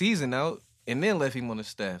finish the season out and then left him on the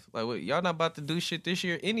staff. Like, what, y'all not about to do shit this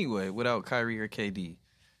year anyway without Kyrie or KD.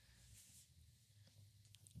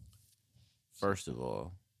 First of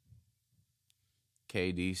all,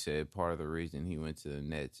 KD said part of the reason he went to the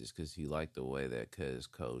Nets is because he liked the way that Cuz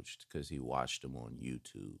coached, because he watched him on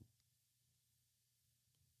YouTube.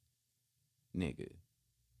 Nigga,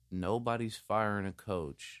 nobody's firing a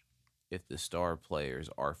coach if the star players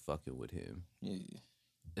are fucking with him. Yeah.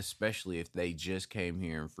 Especially if they just came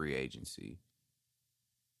here in free agency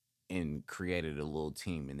and created a little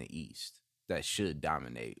team in the East that should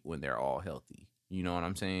dominate when they're all healthy. You know what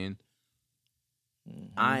I'm saying?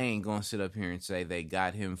 Mm-hmm. I ain't gonna sit up here and say they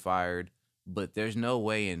got him fired, but there's no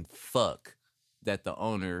way in fuck that the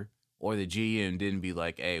owner or the GM didn't be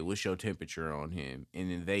like, hey, what's your temperature on him?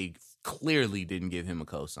 And then they clearly didn't give him a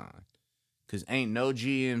cosign. Because ain't no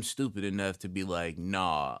GM stupid enough to be like,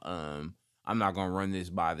 nah, I'm not gonna run this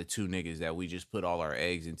by the two niggas that we just put all our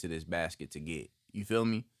eggs into this basket to get. You feel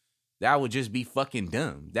me? That would just be fucking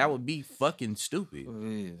dumb. That would be fucking stupid.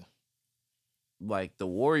 Yeah. Like, the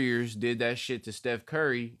Warriors did that shit to Steph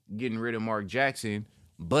Curry, getting rid of Mark Jackson.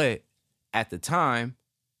 But at the time,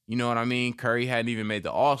 you know what I mean? Curry hadn't even made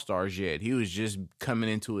the All-Stars yet. He was just coming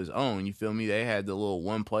into his own. You feel me? They had the little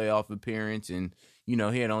one playoff appearance, and, you know,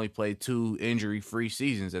 he had only played 2 injury-free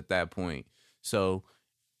seasons at that point. So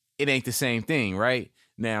it ain't the same thing, right?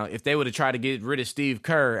 Now, if they would have tried to get rid of Steve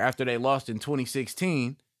Kerr after they lost in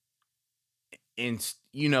 2016 and,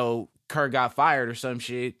 you know, Kerr got fired or some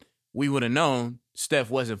shit, we would have known Steph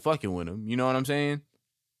wasn't fucking with him. You know what I'm saying?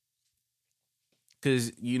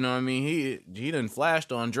 Because, you know what I mean? He done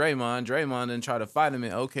flashed on Draymond. Draymond done tried to fight him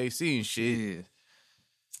in OKC and shit. Yeah.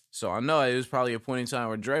 So I know it was probably a point in time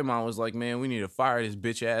where Draymond was like, man, we need to fire this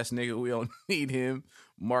bitch ass nigga. We don't need him.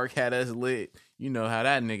 Mark had us lit. You know how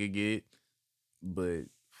that nigga get. But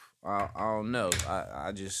I don't know.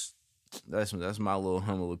 I just, that's my little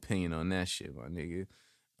humble opinion on that shit, my nigga.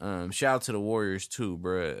 Shout out to the Warriors too,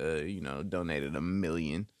 bruh. You know, donated $1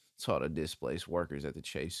 million to all the displaced workers at the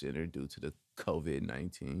Chase Center due to the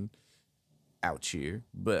COVID-19 out here.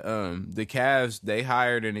 But the Cavs, they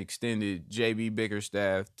hired and extended JB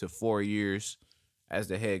Bickerstaff to 4 years as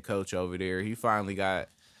the head coach over there. He finally got,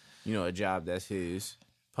 you know, a job that's his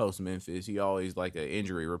post Memphis. He always like an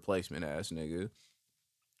injury replacement ass nigga.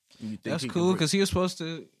 That's cool because he was supposed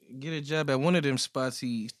to get a job at one of them spots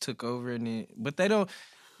he took over, and then, but they'll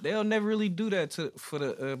never really do that for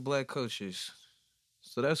the black coaches.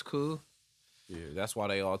 So that's cool. Yeah, that's why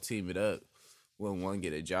they all team it up when one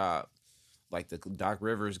get a job. Like the Doc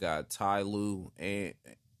Rivers got Ty Lue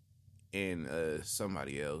and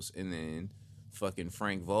somebody else, and then fucking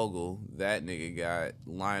Frank Vogel, that nigga got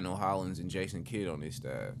Lionel Hollins and Jason Kidd on his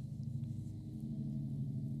staff.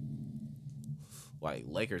 Like,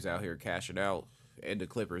 Lakers out here cashing out, and the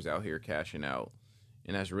Clippers out here cashing out.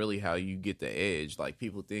 And that's really how you get the edge. Like,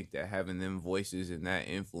 people think that having them voices and that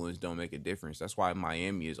influence don't make a difference. That's why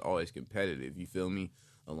Miami is always competitive. You feel me?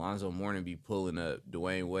 Alonzo Mourning be pulling up.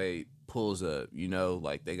 Dwayne Wade pulls up. You know,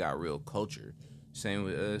 like, they got real culture. Same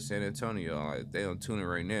with San Antonio. Like, they don't tune it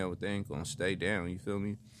right now, but they ain't gonna stay down. You feel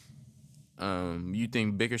me? You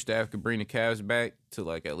think Bickerstaff could bring the Cavs back to,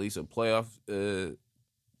 like, at least a playoff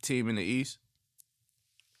team in the East?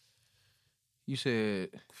 You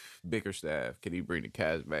said Bickerstaff, could he bring the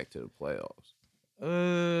Cavs back to the playoffs?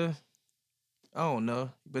 I don't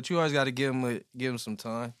know, but you always got to give them some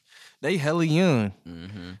time. They hella young.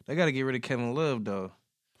 Mm-hmm. They got to get rid of Kevin Love though.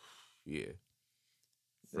 Yeah,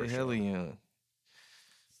 They hella young.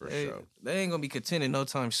 For sure. They ain't gonna be contending no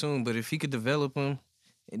time soon. But if he could develop them,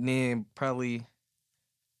 and then probably,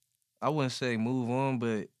 I wouldn't say move on,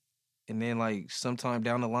 but. And then, like, sometime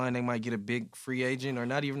down the line, they might get a big free agent, or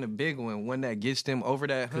not even a big one that gets them over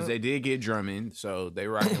that hump. Because they did get Drummond, so they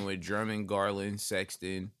rocking with Drummond, Garland,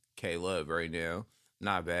 Sexton, K-Love right now.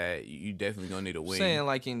 Not bad. You definitely gonna need a wing.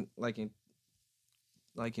 Saying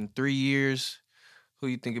in 3 years, who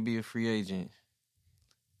you think would be a free agent?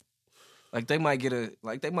 Like they might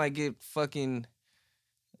get fucking,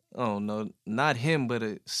 I don't know, not him, but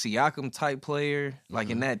a Siakam type player, like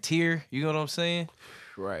in that tier. You know what I'm saying?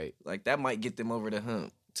 Right. Like, that might get them over the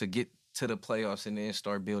hump to get to the playoffs and then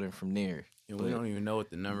start building from there. And we don't even know what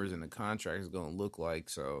the numbers in the contract is going to look like,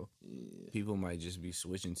 so people might just be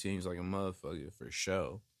switching teams like a motherfucker for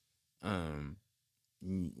sure.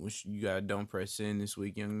 You got a Don't Press In this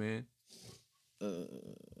week, young man?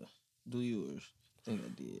 Do yours. I think I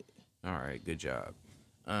did. All right, good job.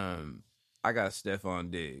 I got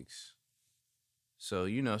Stephon Diggs. So,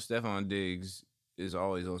 you know, Stephon Diggs is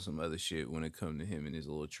always on some other shit when it comes to him and his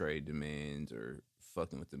little trade demands or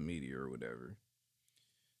fucking with the media or whatever.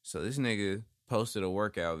 So this nigga posted a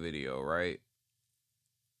workout video, right?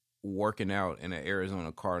 Working out in an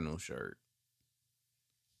Arizona Cardinal shirt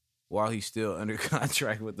while he's still under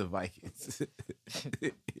contract with the Vikings.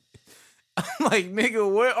 I'm like, nigga,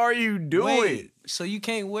 what are you doing? Wait, so you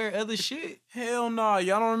can't wear other shit? Hell nah.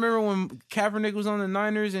 Y'all don't remember when Kaepernick was on the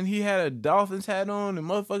Niners and he had a Dolphins hat on and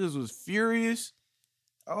motherfuckers was furious?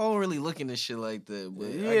 I don't really look into shit like that, but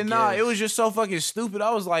Yeah, nah, it was just so fucking stupid.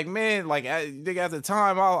 I was like, man, like, nigga, at the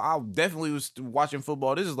time, I definitely was watching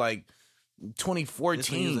football. This is like 2014. This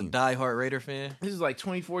nigga's a diehard Raider fan. This is like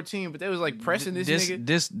 2014, but they was like pressing this nigga.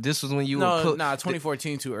 This was when you were put...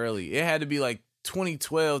 2014 too early. It had to be like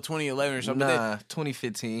 2012, 2011 or something. Nah,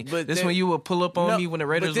 2015. But this when you would pull up on me when the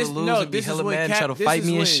Raiders would lose and be hella mad and try to fight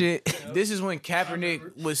me and shit. This is when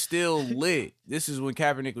Kaepernick was still lit.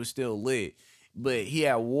 But he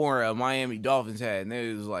had worn a Miami Dolphins hat, and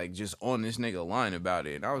they was like just on this nigga line about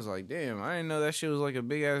it. And I was like, damn, I didn't know that shit was like a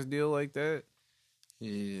big ass deal like that.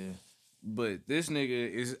 Yeah. But this nigga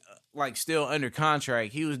is like still under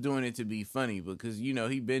contract. He was doing it to be funny because, you know,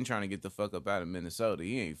 he been trying to get the fuck up out of Minnesota.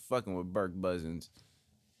 He ain't fucking with Burke Buzzins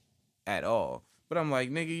at all. But I'm like,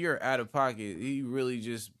 nigga, you're out of pocket. He really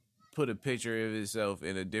just put a picture of himself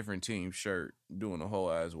in a different team shirt doing a whole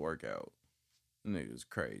ass workout. Nigga's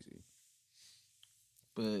crazy.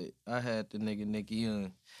 But I had the nigga Nick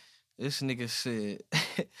Young. This nigga said,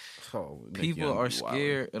 people Young are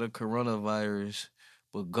scared of the coronavirus,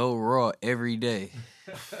 but go raw every day.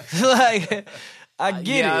 Like, I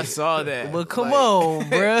get it. I saw that. But come on,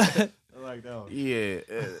 bruh. I like that one. Yeah.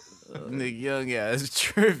 Nick Young, yeah, it's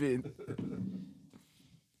tripping.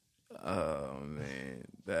 Oh, man.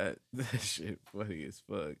 That shit funny as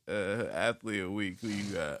fuck. Athlete of the week, who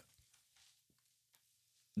you got?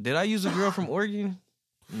 Did I use a girl from Oregon?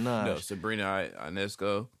 Nah. No, Sabrina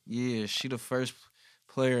Ionesco. Yeah, she the first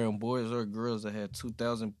player in boys or girls that had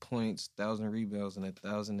 2,000 points, 1,000 rebounds, and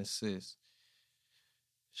 1,000 assists.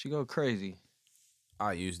 She go crazy.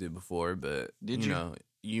 I used it before, but Did you you? know,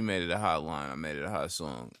 you made it a hot line. I made it a hot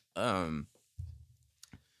song.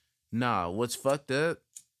 Nah, what's fucked up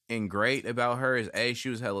and great about her is she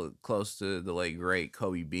was hella close to the late great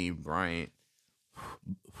Kobe Bean Bryant.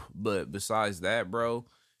 But besides that, bro,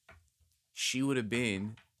 she would have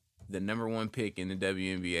been the number one pick in the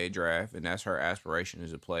WNBA draft, and that's her aspiration,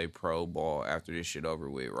 is to play pro ball after this shit over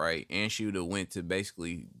with, right? And she would have went to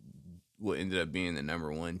basically what ended up being the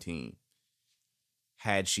number one team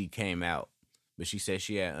had she came out. But she said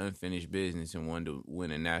she had unfinished business and wanted to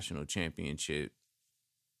win a national championship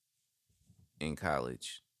in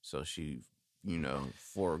college. So she, you know,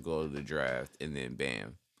 forego the draft, and then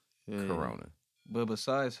bam, Corona. But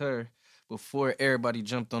besides her, before everybody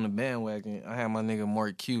jumped on the bandwagon, I had my nigga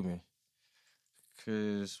Mark Cuban.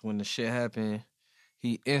 Because when the shit happened,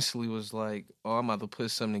 he instantly was like, oh, I'm about to put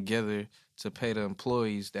something together to pay the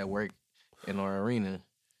employees that work in our arena.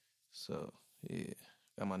 So, yeah,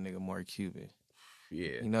 got my nigga Mark Cuban.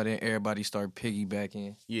 Yeah. You know, then everybody started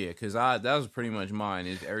piggybacking. Yeah, because that was pretty much mine,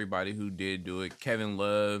 is everybody who did do it. Kevin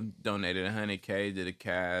Love donated $100K to the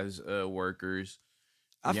Cavs workers.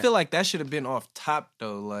 I feel like that should have been off top,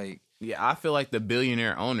 though. Like, yeah, I feel like the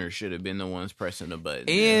billionaire owners should have been the ones pressing the button,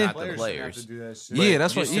 and not the players. Have to do that shit. Yeah,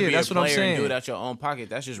 that's what. Just to Yeah, be that's a what I'm player saying. And do it out your own pocket.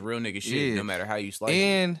 That's just real nigga shit. Yeah. No matter how you slice it.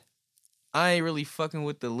 And I ain't really fucking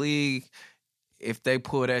with the league if they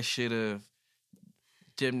pull that shit of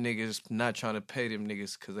them niggas not trying to pay them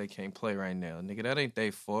niggas because they can't play right now. Nigga, that ain't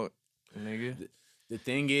their fault, nigga. The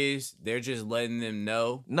thing is, they're just letting them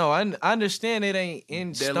know. No, I understand it ain't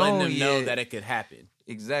in They're stone letting them know yet. that it could happen.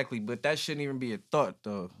 Exactly, but that shouldn't even be a thought,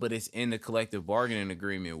 though. But it's in the collective bargaining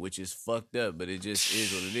agreement, which is fucked up. But it just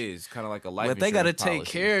is what it is. Kind of like a life. But they gotta take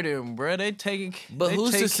care of them, bro. They taking. But they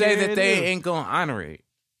who's take to say care that of they them. ain't gonna honor it?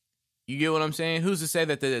 You get what I'm saying? Who's to say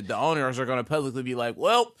that the owners are gonna publicly be like,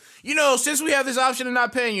 well, you know, since we have this option of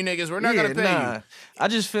not paying you niggas, we're not gonna pay you. I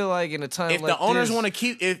just feel like in a time If like the owners this, want to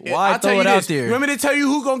keep, why I'll tell throw you it out this. there? You want me to tell you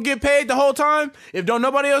who gonna get paid the whole time? If don't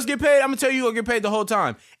nobody else get paid, I'm gonna tell you who gonna get paid the whole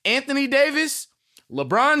time. Anthony Davis,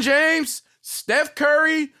 LeBron James, Steph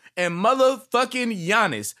Curry, and motherfucking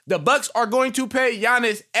Giannis. The Bucks are going to pay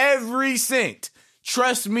Giannis every cent.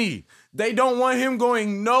 Trust me. They don't want him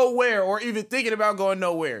going nowhere or even thinking about going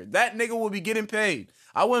nowhere. That nigga will be getting paid.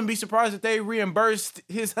 I wouldn't be surprised if they reimbursed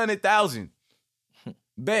his $100,000.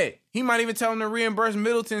 Bet. He might even tell him to reimburse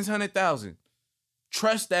Middleton's $100,000.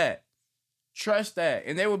 Trust that. Trust that.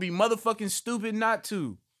 And they would be motherfucking stupid not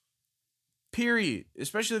to. Period.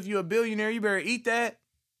 Especially if you're a billionaire, you better eat that.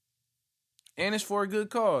 And it's for a good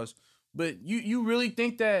cause. But you really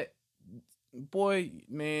think that, boy,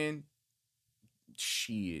 man,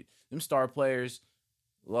 shit. Them star players,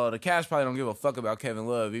 well, the Cavs probably don't give a fuck about Kevin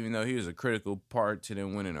Love, even though he was a critical part to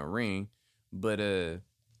them winning a ring. But,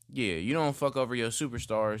 yeah, you don't fuck over your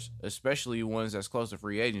superstars, especially ones that's close to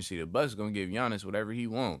free agency. The Bucks gonna give Giannis whatever he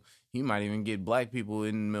want. He might even get black people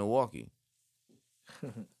in Milwaukee.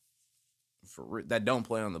 That don't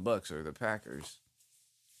play on the Bucks or the Packers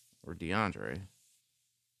or DeAndre.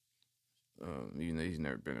 Even though he's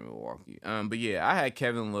never been in Milwaukee. But yeah, I had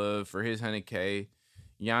Kevin Love for his 100K.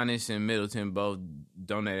 Giannis and Middleton both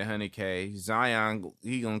donated 100K. Zion,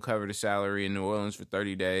 he gonna cover the salary in New Orleans for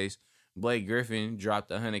 30 days. Blake Griffin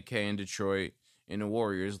dropped 100K in Detroit. And the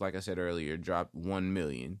Warriors, like I said earlier, dropped $1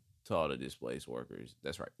 million to all the displaced workers.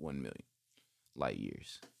 That's right, $1 million light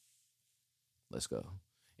years. Let's go.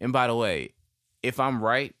 And by the way, if I'm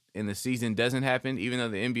right and the season doesn't happen, even though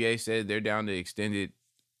the NBA said they're down to extend it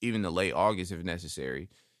even to late August if necessary,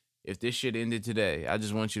 if this shit ended today, I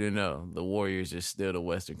just want you to know the Warriors are still the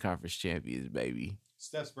Western Conference champions, baby.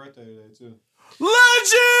 Steph's birthday today, too.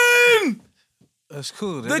 Legend! That's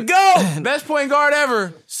cool. The GOAT! Best point guard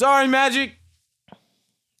ever. Sorry, Magic.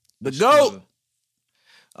 The GOAT!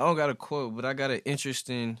 I don't got a quote, but I got an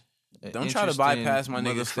interesting... Don't try to bypass my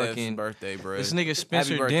nigga Steph's birthday, bro. This nigga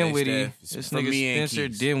Spencer Dinwiddie.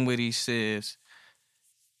 Dinwiddie says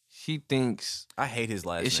he thinks I hate his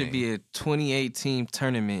last name. It should be a 28-team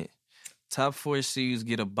tournament. Top 4 seeds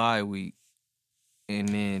get a bye week. And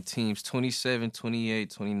then teams 27, 28,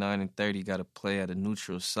 29, and 30 got to play at a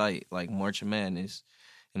neutral site like March Madness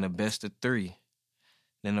in a best of 3.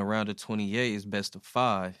 Then the round of 28 is best of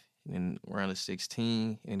 5. And then round of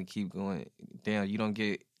 16 and keep going down. You don't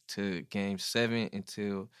get to game 7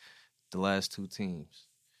 until the last 2 teams.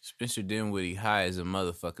 Spencer Dinwiddie high as a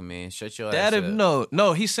motherfucker, man. Shut your ass up.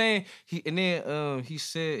 No, he's saying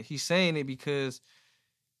he's saying it because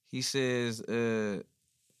he says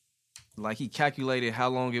like he calculated how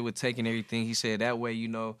long it would take and everything. He said that way,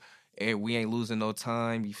 we ain't losing no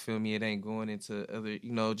time. You feel me? It ain't going into other,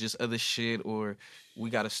 just other shit, or we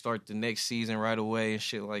got to start the next season right away and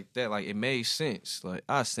shit like that. Like, it made sense. Like,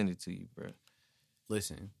 I'll send it to you, bro.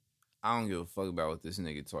 Listen, I don't give a fuck about what this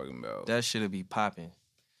nigga talking about. That shit'll be popping.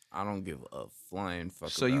 I don't give a flying fuck.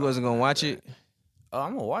 So you wasn't gonna watch it? Oh,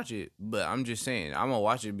 I'm gonna watch it, but I'm just saying I'm gonna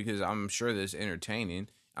watch it because I'm sure that it's entertaining.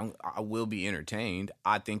 I will be entertained.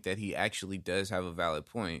 I think that he actually does have a valid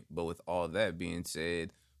point. But with all that being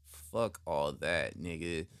said, fuck all that,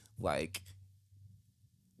 nigga. Like,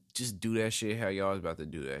 just do that shit how y'all was about to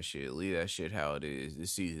do that shit. Leave that shit how it is.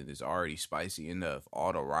 This season is already spicy enough.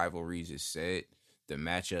 All the rivalries is set. The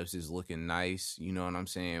matchups is looking nice. You know what I'm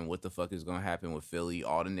saying? What the fuck is going to happen with Philly?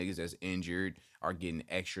 All the niggas that's injured are getting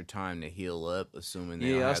extra time to heal up, assuming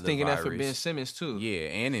they don't have the virus. Yeah, I was thinking that for Ben Simmons, too. Yeah,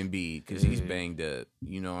 and Embiid, because he's banged up.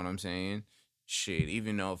 You know what I'm saying? Shit,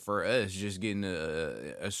 even though for us, just getting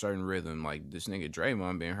a certain rhythm, like this nigga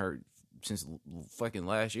Draymond been hurt since fucking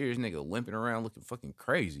last year. This nigga limping around looking fucking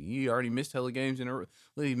crazy. He already missed hella games in a row.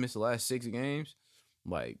 He missed the last 6 games.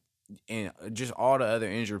 Like, and just all the other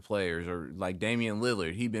injured players, or like Damian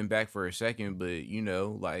Lillard, he been back for a second, but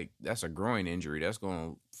like that's a groin injury. That's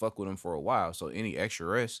going to fuck with him for a while. So any extra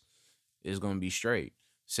rest is going to be straight.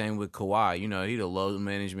 Same with Kawhi. He the load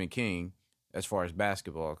management king as far as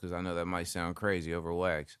basketball, because I know that might sound crazy over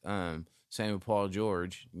wax. Same with Paul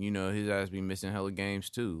George. His ass be missing hella games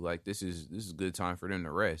too. Like this is a good time for them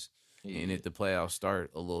to rest. Yeah. And if the playoffs start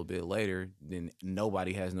a little bit later, then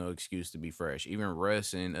nobody has no excuse to be fresh. Even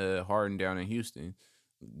Russ and Harden down in Houston,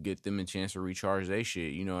 get them a chance to recharge their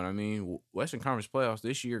shit. You know what I mean? Western Conference playoffs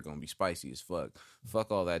this year going to be spicy as fuck.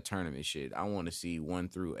 Fuck all that tournament shit. I want to see 1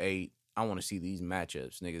 through 8. I want to see these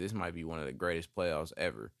matchups. Nigga, this might be one of the greatest playoffs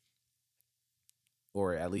ever.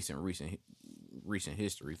 Or at least in recent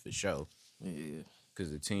history for sure. Yeah.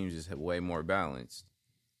 Because the teams just have way more balanced.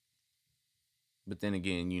 But then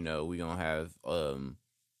again, we going to have a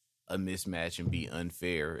mismatch and be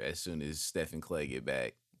unfair as soon as Steph and Clay get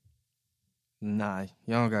back. Nah,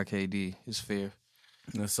 y'all don't got KD. It's fair.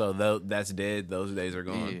 So that's dead? Those days are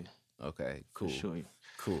gone? Yeah. Okay, cool. For sure.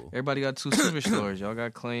 Cool. Everybody got 2 superstars. Y'all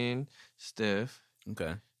got Clay and Steph.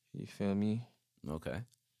 Okay. You feel me? Okay.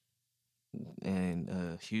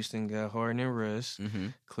 And Houston got Harden and Russ. Mm-hmm.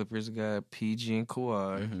 Clippers got PG and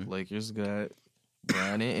Kawhi. Mm-hmm. Lakers got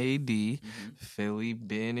Brown and AD. Mm-hmm. Philly,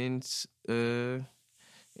 Ben and Embiid.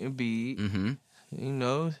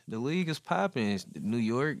 Mm-hmm. The league is popping. New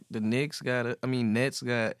York, the Nets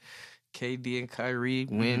got KD and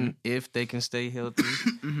Kyrie if they can stay healthy.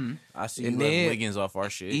 Mm-hmm. I see you left Wiggins off our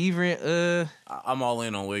shit. Even I'm all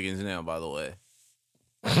in on Wiggins now, by the way.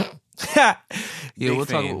 Yeah, we'll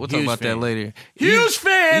talk about that later. Huge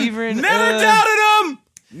fan.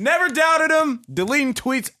 Never doubted him. Deleting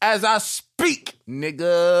tweets as I speak,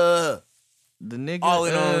 nigga. The nigga all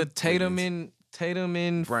in on Tatum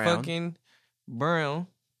and Brown. Fucking Brown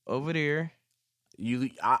over there.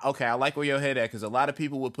 I like where your head at, because a lot of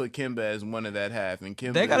people would put Kemba as one of that half, and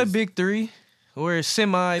Kemba they got a big 3. We're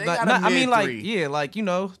semi. They Like, got a not, I mean, like, mid-three. yeah, like, you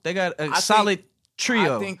know, they got a I solid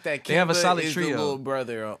trio. I think that they have a Kemba solid is trio. the little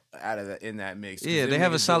brother out of in that mix. 'cause Yeah, them they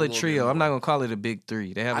have a niggas do solid little trio. bit I'm not more. gonna call it a big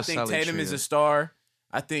three. They have I a think solid Tatum trio. is a star.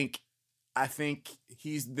 I think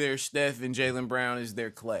he's their Steph and Jalen Brown is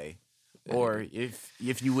their Clay, or if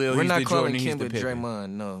you will, We're he's not the calling Jordan, he's Kimba the Pippen. Draymond.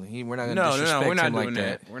 No, we're not gonna No, disrespect we're not him doing like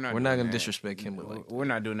that. that. We're not We're doing not gonna that. disrespect Kimba like that. We're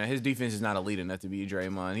not doing that. His defense is not elite enough to be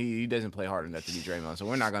Draymond. He doesn't play hard enough to be Draymond, so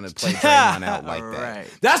we're not gonna play Draymond out like that. Right.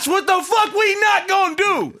 That's what the fuck we not gonna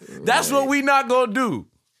do. That's what we not gonna do.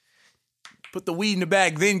 Put the weed in the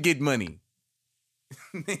bag, then get money.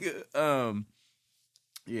 Nigga,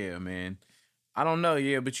 yeah, man. I don't know,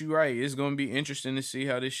 yeah, but you're right. It's gonna be interesting to see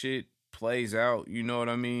how this shit plays out. You know what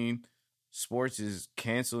I mean? Sports is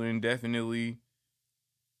canceled indefinitely.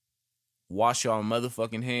 Wash your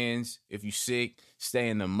motherfucking hands. If you sick, stay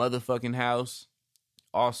in the motherfucking house.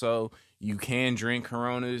 Also, you can drink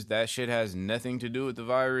Coronas. That shit has nothing to do with the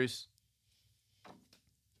virus.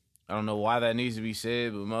 I don't know why that needs to be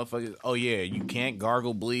said, but motherfuckers, oh yeah, you can't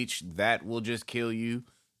gargle bleach. That will just kill you.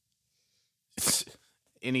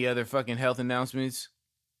 Any other fucking health announcements?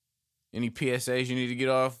 Any PSAs you need to get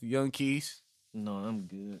off, Young Keys? No, I'm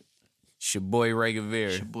good. It's your boy Ray Guevara.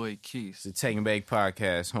 It's your boy Keith. It's the Taking Back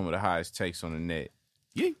Podcast, home of the highest takes on the net.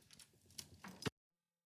 Yeah.